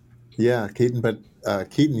 Yeah, Keaton. But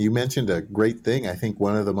Keaton, you mentioned a great thing. I think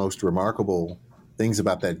one of the most remarkable things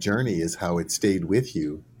about that journey is how it stayed with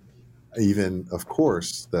you. Even, of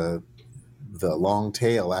course, the long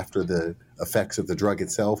tail after the effects of the drug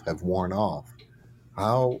itself have worn off.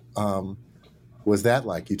 How was that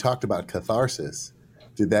like? You talked about catharsis.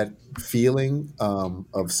 Did that feeling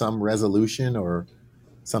of some resolution or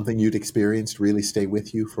something you'd experienced really stay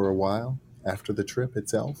with you for a while after the trip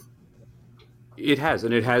itself? It has,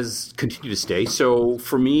 and it has continued to stay. So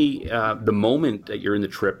for me, the moment that you're in the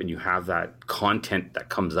trip and you have that content that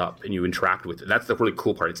comes up and you interact with it, that's the really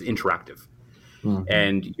cool part. It's interactive.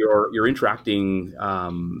 And you're interacting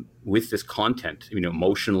with this content,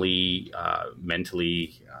 emotionally,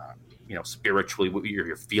 mentally, spiritually,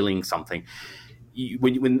 you're feeling something.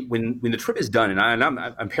 when the trip is done, and I'm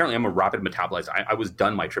apparently I'm a rapid metabolizer. I was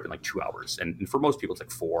done my trip in like 2 hours, and for most people it's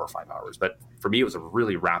like 4 or 5 hours. But for me, it was a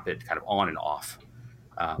really rapid kind of on and off.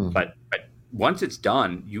 But once it's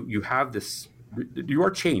done, you have this. You are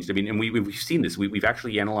changed. I mean, and we've seen this. We've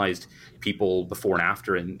actually analyzed people before and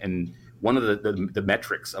after, and one of the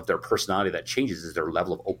metrics of their personality that changes is their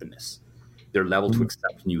level of openness, their level to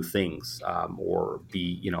accept new things, or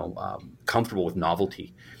be comfortable with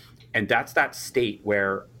novelty. And that's that state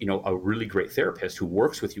where a really great therapist who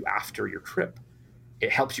works with you after your trip,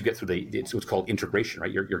 it helps you get through it's what's called integration,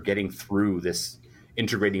 right? You're getting through this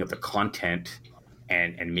integrating of the content.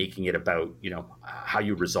 And making it about how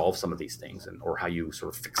you resolve some of these things, or how you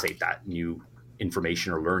sort of fixate that new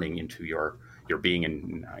information or learning into your being,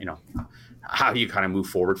 and how you kind of move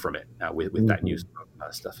forward from it with that new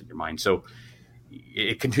stuff in your mind. So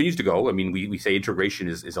it continues to go. I mean, we say integration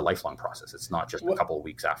is a lifelong process. It's not just a couple of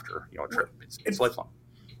weeks after a trip. It's lifelong.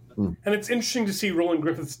 And it's interesting to see Roland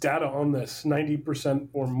Griffith's data on this. 90%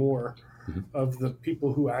 or more of the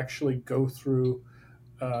people who actually go through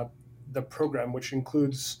the program, which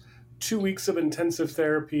includes 2 weeks of intensive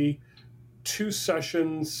therapy, 2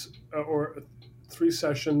 sessions or 3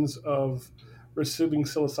 sessions of receiving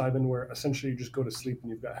psilocybin, where essentially you just go to sleep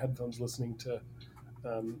and you've got headphones listening to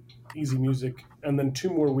easy music, and then 2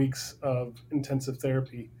 more weeks of intensive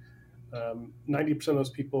therapy. 90% of those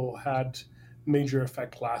people had major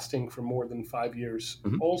effect lasting for more than 5 years.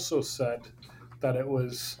 Also said that it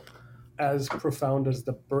was as profound as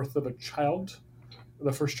the birth of a child,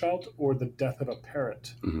 the first child, or the death of a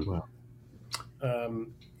parent. Wow.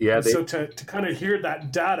 So to kind of hear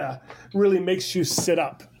that data really makes you sit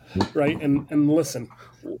up, right, and listen.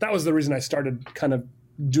 That was the reason I started kind of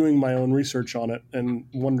doing my own research on it and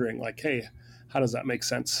wondering, like, hey, how does that make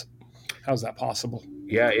sense? How's that possible?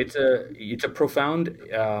 Yeah, it's a profound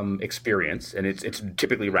experience, and it's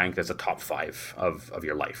typically ranked as a top 5 of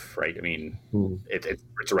your life, right? I mean,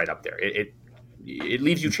 it's right up there. It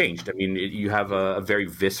leaves you changed. I mean, you have a very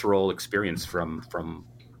visceral experience from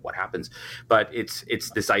what happens, but it's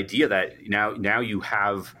this idea that now you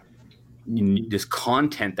have this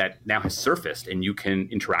content that now has surfaced, and you can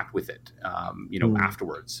interact with it.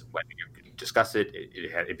 Afterwards, when you discuss it,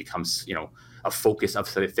 it becomes a focus of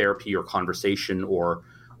therapy or conversation or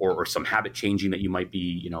some habit changing that you might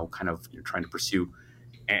be trying to pursue.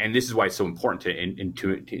 And this is why it's so important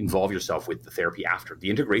to involve yourself with the therapy after. The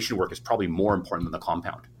integration work is probably more important than the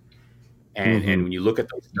compound. And when you look at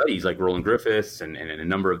those studies like Roland Griffith's and a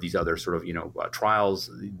number of these other sort of trials,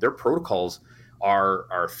 their protocols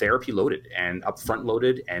are therapy loaded and upfront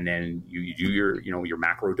loaded, and then you do your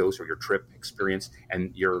macro dose or your trip experience,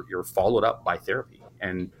 and you're followed up by therapy,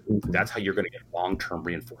 and that's how you're going to get long-term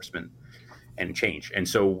reinforcement and change. And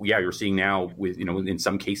so, you're seeing now with, in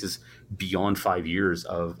some cases beyond 5 years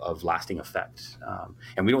of lasting effect.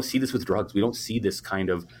 And we don't see this with drugs. We don't see this kind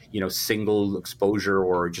of, single exposure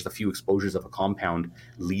or just a few exposures of a compound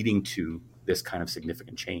leading to this kind of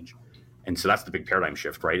significant change. And so that's the big paradigm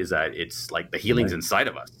shift, right? Is that it's like the healing's inside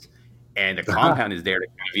of us, and the compound is there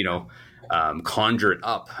to, conjure it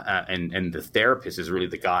up. And the therapist is really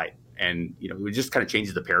the guide. And, it just kind of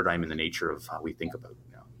changes the paradigm and the nature of how we think about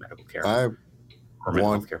medical care or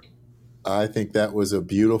mental health care. I think that was a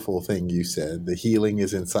beautiful thing you said. The healing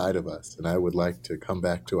is inside of us. And I would like to come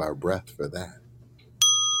back to our breath for that.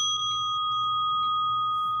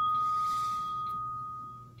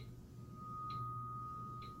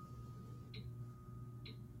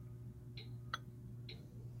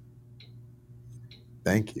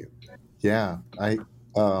 Thank you. Yeah, I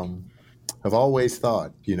have always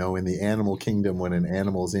thought, in the animal kingdom, when an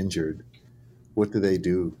animal's injured, what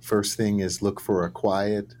do? First thing is look for a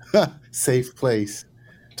quiet, safe place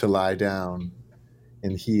to lie down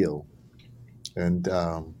and heal. And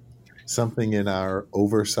something in our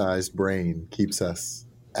oversized brain keeps us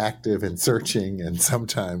active and searching, and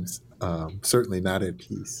sometimes certainly not at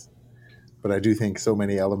peace. But I do think so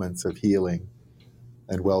many elements of healing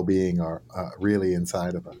and well-being are really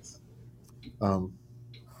inside of us.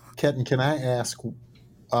 Ketan, can I ask,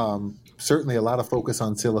 certainly a lot of focus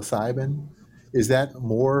on psilocybin. Is that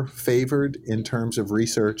more favored in terms of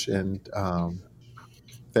research and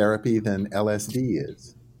therapy than LSD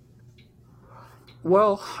is?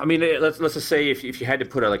 Well, I mean, let's just say if you had to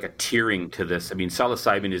put a tiering to this, I mean,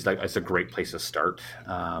 psilocybin is a great place to start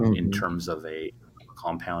in terms of a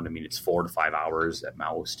compound. I mean, it's 4 to 5 hours at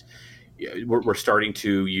most. We're starting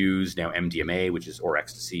to use now MDMA, or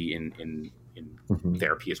ecstasy in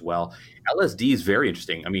therapy as well. LSD is very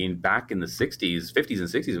interesting. I mean, back in the 50s and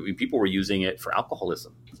 60s, people were using it for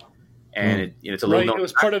alcoholism. And it's a little known. It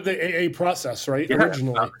was part of the AA process, right?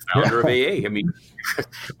 Originally, founder of AA. I mean, it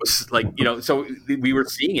was like, so we were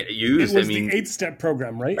seeing it used. It was the 8-step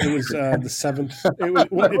program, right? It was the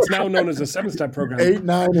 7th. It's now known as a 7-step program. 8,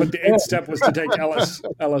 9, but the 8th step was to take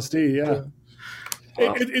LSD. Yeah.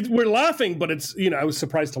 Wow. We're laughing, but it's I was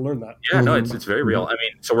surprised to learn that. Yeah, no, it's very real. I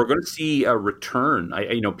mean, so we're going to see a return.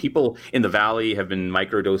 People in the Valley have been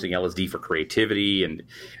microdosing LSD for creativity, and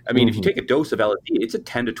I mean, if you take a dose of LSD, it's a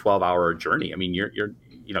 10 to 12 hour journey. I mean, you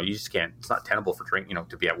just can't. It's not tenable for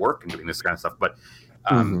to be at work and doing this kind of stuff. But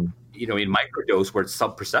in microdose where it's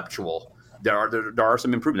sub-perceptual, there are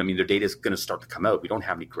some improvements. I mean, their data is going to start to come out. We don't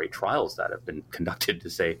have any great trials that have been conducted to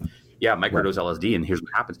say, yeah, microdose LSD, and here's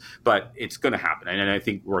what happens. But it's going to happen, and I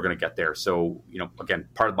think we're going to get there. So, again,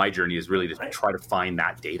 part of my journey is really to try to find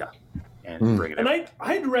that data and bring it in. And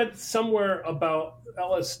I'd read somewhere about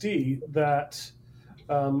LSD that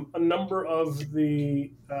a number of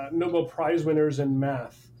the Nobel Prize winners in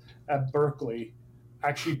math at Berkeley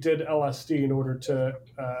actually did LSD in order to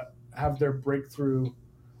have their breakthrough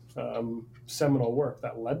seminal work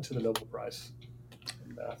that led to the Nobel Prize.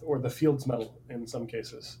 Or the Fields Medal in some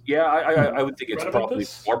cases. Yeah, I would think it's probably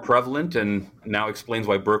more prevalent, and now explains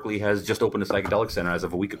why Berkeley has just opened a psychedelic center as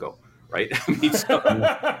of a week ago, right? I mean,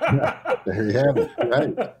 there you have it.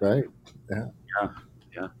 Right.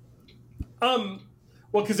 Yeah.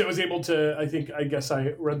 Well, because it was able to, I guess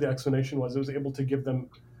I read the explanation was it was able to give them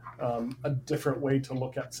a different way to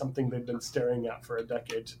look at something they've been staring at for a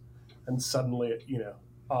decade, and suddenly, they had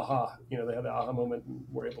the aha moment and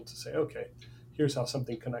were able to say, okay, here's how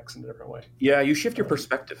something connects in a different way. Yeah, you shift your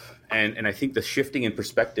perspective. And I think the shifting in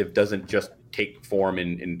perspective doesn't just take form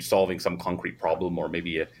in solving some concrete problem or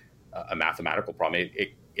maybe a mathematical problem.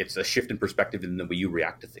 It's a shift in perspective in the way you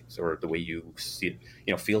react to things or the way you see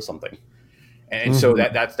it, feel something. And so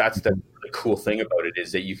that's the cool thing about it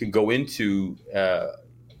is that you can go into,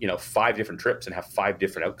 5 different trips and have 5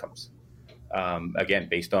 different outcomes. Again,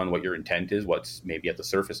 based on what your intent is, what's maybe at the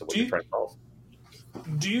surface of what you're trying to solve.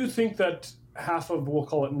 Do you think that half of, we'll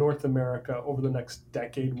call it North America, over the next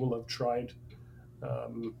decade will have tried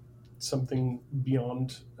something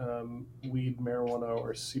beyond weed, marijuana,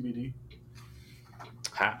 or CBD?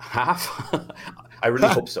 Half? I really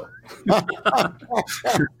hope so.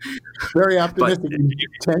 Very optimistic.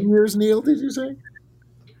 10 years, Neil, did you say?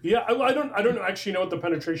 Yeah, I don't actually know what the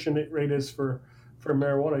penetration rate is for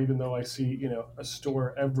marijuana, even though I see a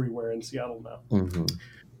store everywhere in Seattle now. Mm-hmm.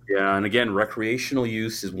 Yeah, and again, recreational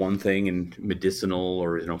use is one thing, and medicinal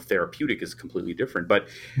or therapeutic is completely different. But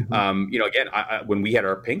again, when we had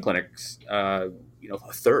our pain clinics, a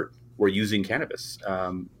third were using cannabis.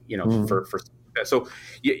 For so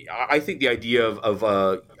I think the idea of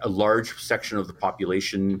a large section of the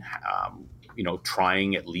population,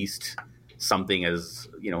 trying at least something as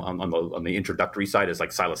on the introductory side as like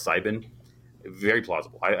psilocybin, very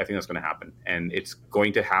plausible. I think that's going to happen, and it's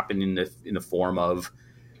going to happen in the form of.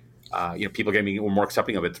 People getting more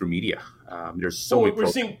accepting of it through media. There's so many. We're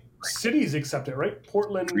seeing cities accept it, right?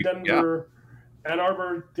 Portland, Denver, Ann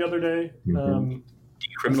Arbor the other day.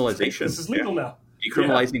 Decriminalization. This is legal now.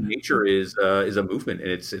 Decriminalizing nature is a movement, and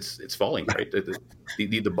it's falling. Right, the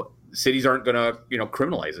cities aren't going to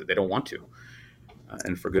criminalize it. They don't want to,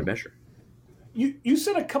 and for good measure. You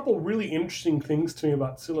said a couple really interesting things to me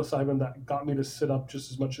about psilocybin that got me to sit up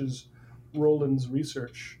just as much as Roland's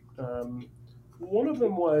research. One of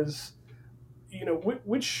them was,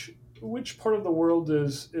 which part of the world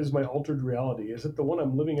is my altered reality? Is it the one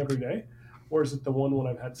I'm living every day, or is it the one when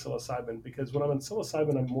I've had psilocybin? Because when I'm on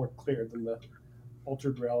psilocybin, I'm more clear than the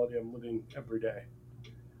altered reality I'm living every day.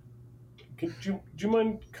 Do you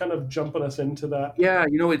mind kind of jumping us into that? Yeah,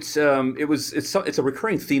 it's a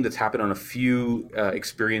recurring theme that's happened on a few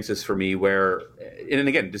experiences for me where, and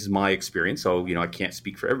again, this is my experience, so I can't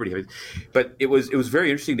speak for everybody, but it was very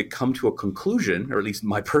interesting to come to a conclusion, or at least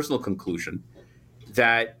my personal conclusion,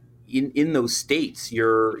 that in those states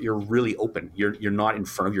you're really open. You're not in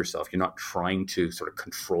front of yourself. You're not trying to sort of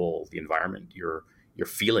control the environment. You're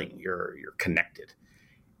feeling. You're connected.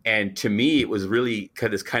 And to me, it was really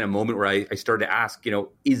this kind of moment where I started to ask,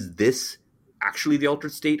 is this actually the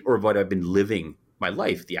altered state, or have I been living my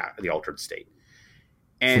life the altered state?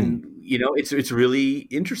 And it's really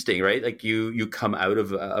interesting, right? Like you come out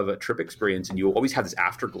of a trip experience, and you always have this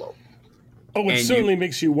afterglow. Oh, it certainly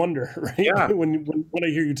makes you wonder, right? Yeah. when I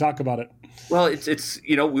hear you talk about it. Well, it's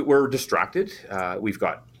we're distracted. We've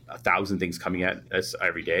got 1,000 things coming at us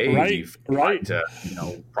every day. Right. We've got,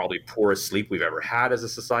 probably poorest sleep we've ever had as a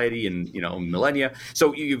society in, millennia.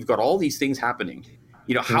 So you've got all these things happening.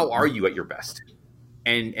 How are you at your best?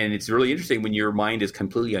 And it's really interesting when your mind is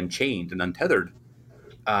completely unchained and untethered.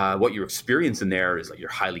 what you're experiencing there is like you're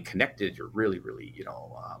highly connected. You're really, really,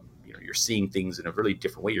 you're seeing things in a really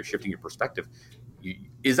different way. You're shifting your perspective.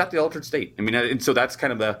 Is that the altered state? I mean, and so that's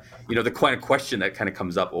kind of the kind of question that kind of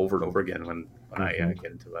comes up over and over again when I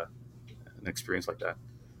get into an experience like that.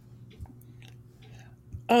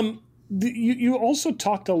 You also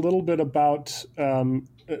talked a little bit about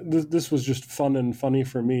this was just fun and funny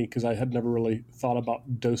for me because I had never really thought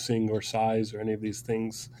about dosing or size or any of these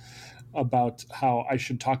things, about how I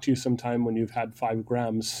should talk to you sometime when you've had 5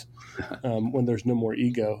 grams, when there's no more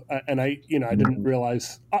ego. And I didn't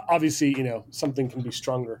realize, obviously, something can be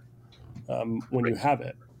stronger when you have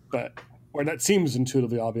it, or that seems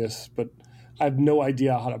intuitively obvious, but I have no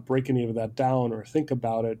idea how to break any of that down or think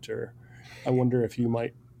about it, or I wonder if you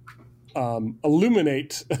might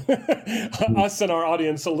illuminate us and our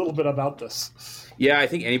audience a little bit about this. Yeah, I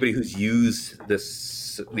think anybody who's used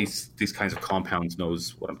these kinds of compounds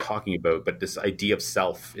knows what I'm talking about. But this idea of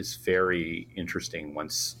self is very interesting.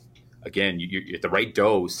 Once again, you're at the right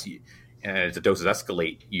dose, and as the doses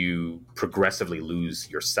escalate, you progressively lose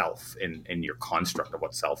yourself and your construct of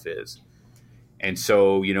what self is. And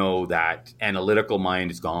so that analytical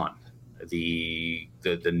mind is gone. The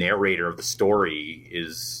narrator of the story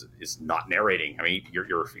is not narrating. I mean,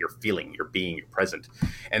 you're feeling, you're being, you're present.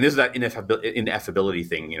 And this is that ineffability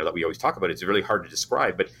thing, that we always talk about. It's really hard to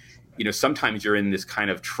describe, but sometimes you're in this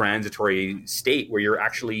kind of transitory state where you're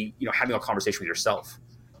actually having a conversation with yourself,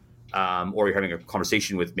 or you're having a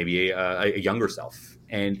conversation with maybe a younger self,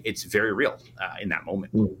 and it's very real in that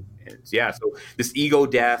moment. So this ego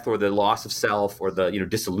death or the loss of self or the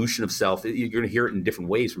dissolution of self, you're going to hear it in different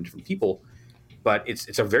ways from different people, but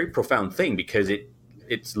it's a very profound thing because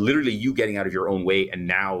it's literally you getting out of your own way, and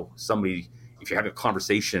now somebody, if you're having a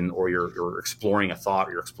conversation or you're exploring a thought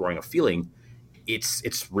or you're exploring a feeling,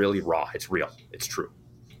 it's really raw, it's real, it's true,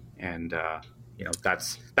 and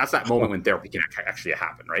that's that moment when therapy can actually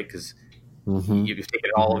happen, right? Because you've taken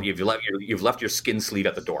it all, you've left your skin sleeve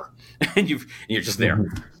at the door, and you're just there.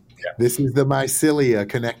 Yeah. This is the mycelia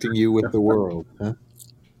connecting you with the world. Huh?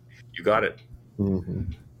 You got it.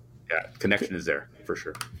 Mm-hmm. Yeah, connection is there for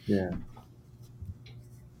sure. Yeah.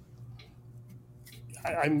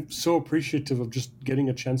 I'm so appreciative of just getting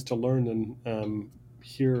a chance to learn and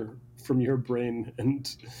hear from your brain,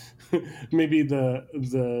 and maybe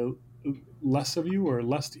the less of you or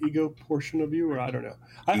less ego portion of you, or I don't know.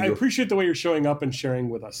 I appreciate the way you're showing up and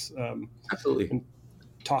sharing with us. Absolutely. And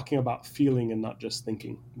talking about feeling and not just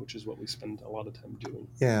thinking, which is what we spend a lot of time doing.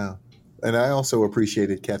 Yeah. And I also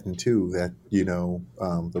appreciated, Ketan, too, that,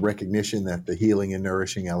 the recognition that the healing and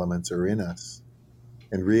nourishing elements are in us.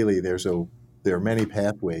 And really, there are many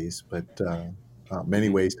pathways, but many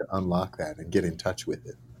ways to unlock that and get in touch with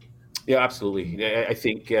it. Yeah, absolutely. I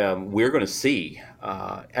think we're going to see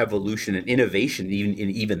evolution and innovation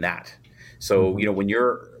even that. So, when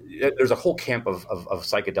there's a whole camp of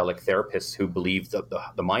psychedelic therapists who believe that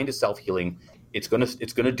the mind is self-healing. It's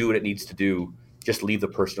gonna do what it needs to do. Just leave the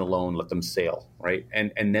person alone, let them sail, right?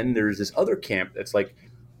 And then there's this other camp that's like,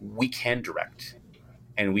 we can direct,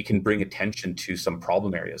 and we can bring attention to some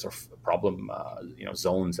problem areas or problem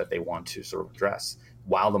zones that they want to sort of address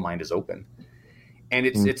while the mind is open. And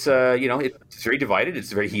it's very divided.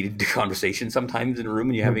 It's a very heated conversation sometimes in a room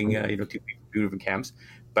when you're having two different camps.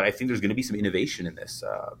 But I think there's going to be some innovation in this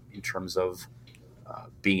in terms of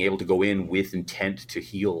being able to go in with intent to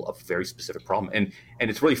heal a very specific problem. And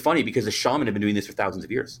it's really funny because the shaman have been doing this for thousands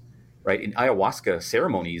of years, right? In ayahuasca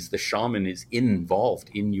ceremonies, the shaman is involved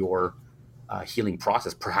in your healing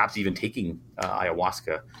process, perhaps even taking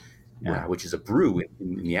ayahuasca, which is a brew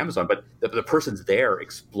in the Amazon. But the person's there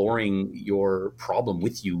exploring your problem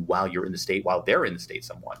with you while you're in the state, while they're in the state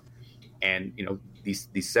somewhat. And,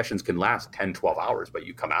 these sessions can last 10, 12 hours, but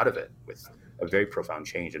you come out of it with a very profound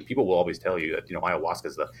change. And people will always tell you that,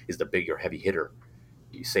 ayahuasca is the big or heavy hitter.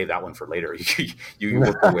 You save that one for later. you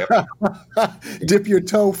work your way up. Dip your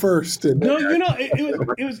toe first. No,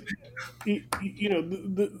 it was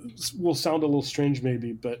this will sound a little strange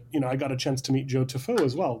maybe, but, I got a chance to meet Joe Tafo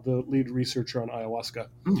as well, the lead researcher on ayahuasca.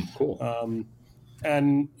 Cool.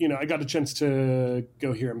 And, I got a chance to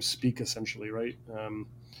go hear him speak essentially, right?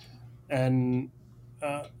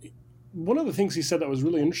 One of the things he said that was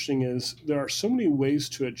really interesting is there are so many ways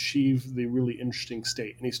to achieve the really interesting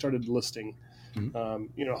state. And he started listing,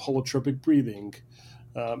 holotropic breathing,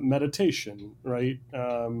 meditation, right?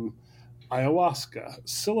 Ayahuasca,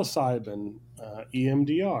 psilocybin,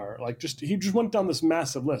 EMDR, he just went down this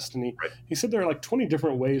massive list. And he said there are 20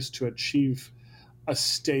 different ways to achieve a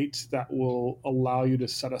state that will allow you to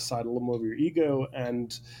set aside a little more of your ego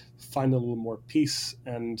and find a little more peace.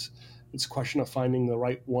 And it's a question of finding the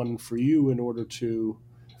right one for you in order to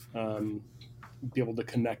be able to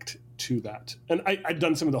connect to that. And I'd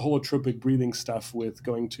done some of the holotropic breathing stuff with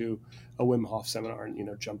going to a Wim Hof seminar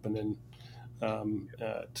and, jumping in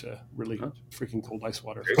to really freaking cold ice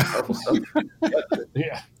water. Very powerful stuff.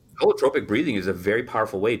 Yeah. Holotropic breathing is a very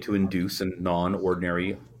powerful way to induce a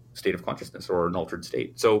non-ordinary state of consciousness or an altered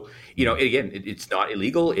state. So, again, it's not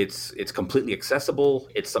illegal. It's completely accessible.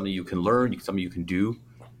 It's something you can learn, something you can do.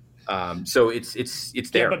 So it's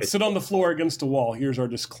there. Yeah, but sit on the floor against a wall. Here's our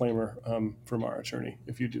disclaimer from our attorney.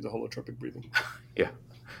 If you do the holotropic breathing, yeah,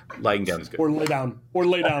 lying down is good. Or lay down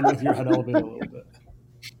with your head elevated a little bit.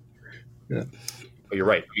 Yeah. But you're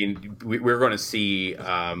right. I mean, we're going to see,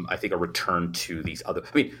 I think, a return to these other.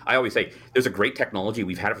 I mean, I always say there's a great technology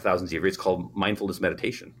we've had it for thousands of years. It's called mindfulness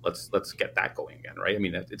meditation. Let's get that going again, right? I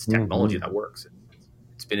mean, it's technology that works.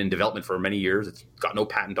 It's been in development for many years. It's got no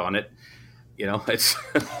patent on it. It's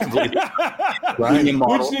completely right.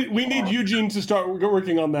 We need Eugene to start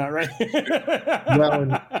working on that, right? Well,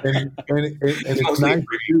 and it's nice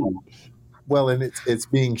too. Well, and it's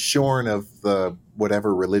being shorn of the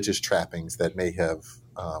whatever religious trappings that may have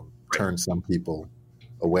turned some people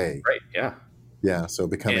away. Right. Yeah. Yeah. So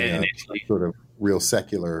becoming a sort of real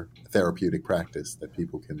secular therapeutic practice that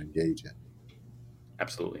people can engage in.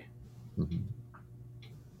 Absolutely. Mm-hmm.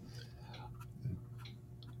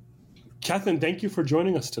 Kathleen, thank you for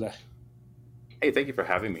joining us today. Hey, thank you for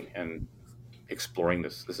having me and exploring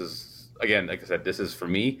this. This is, again, like I said, this is for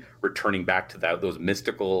me returning back to those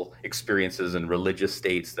mystical experiences and religious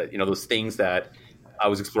states that, those things that I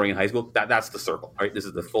was exploring in high school. That's the circle, right? This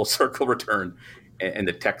is the full circle return. And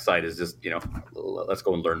the tech side is just, let's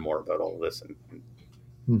go and learn more about all of this and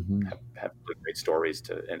have great stories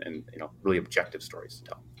and really objective stories to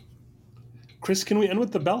tell. Chris, can we end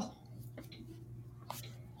with the bell?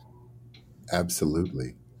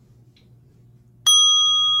 Absolutely.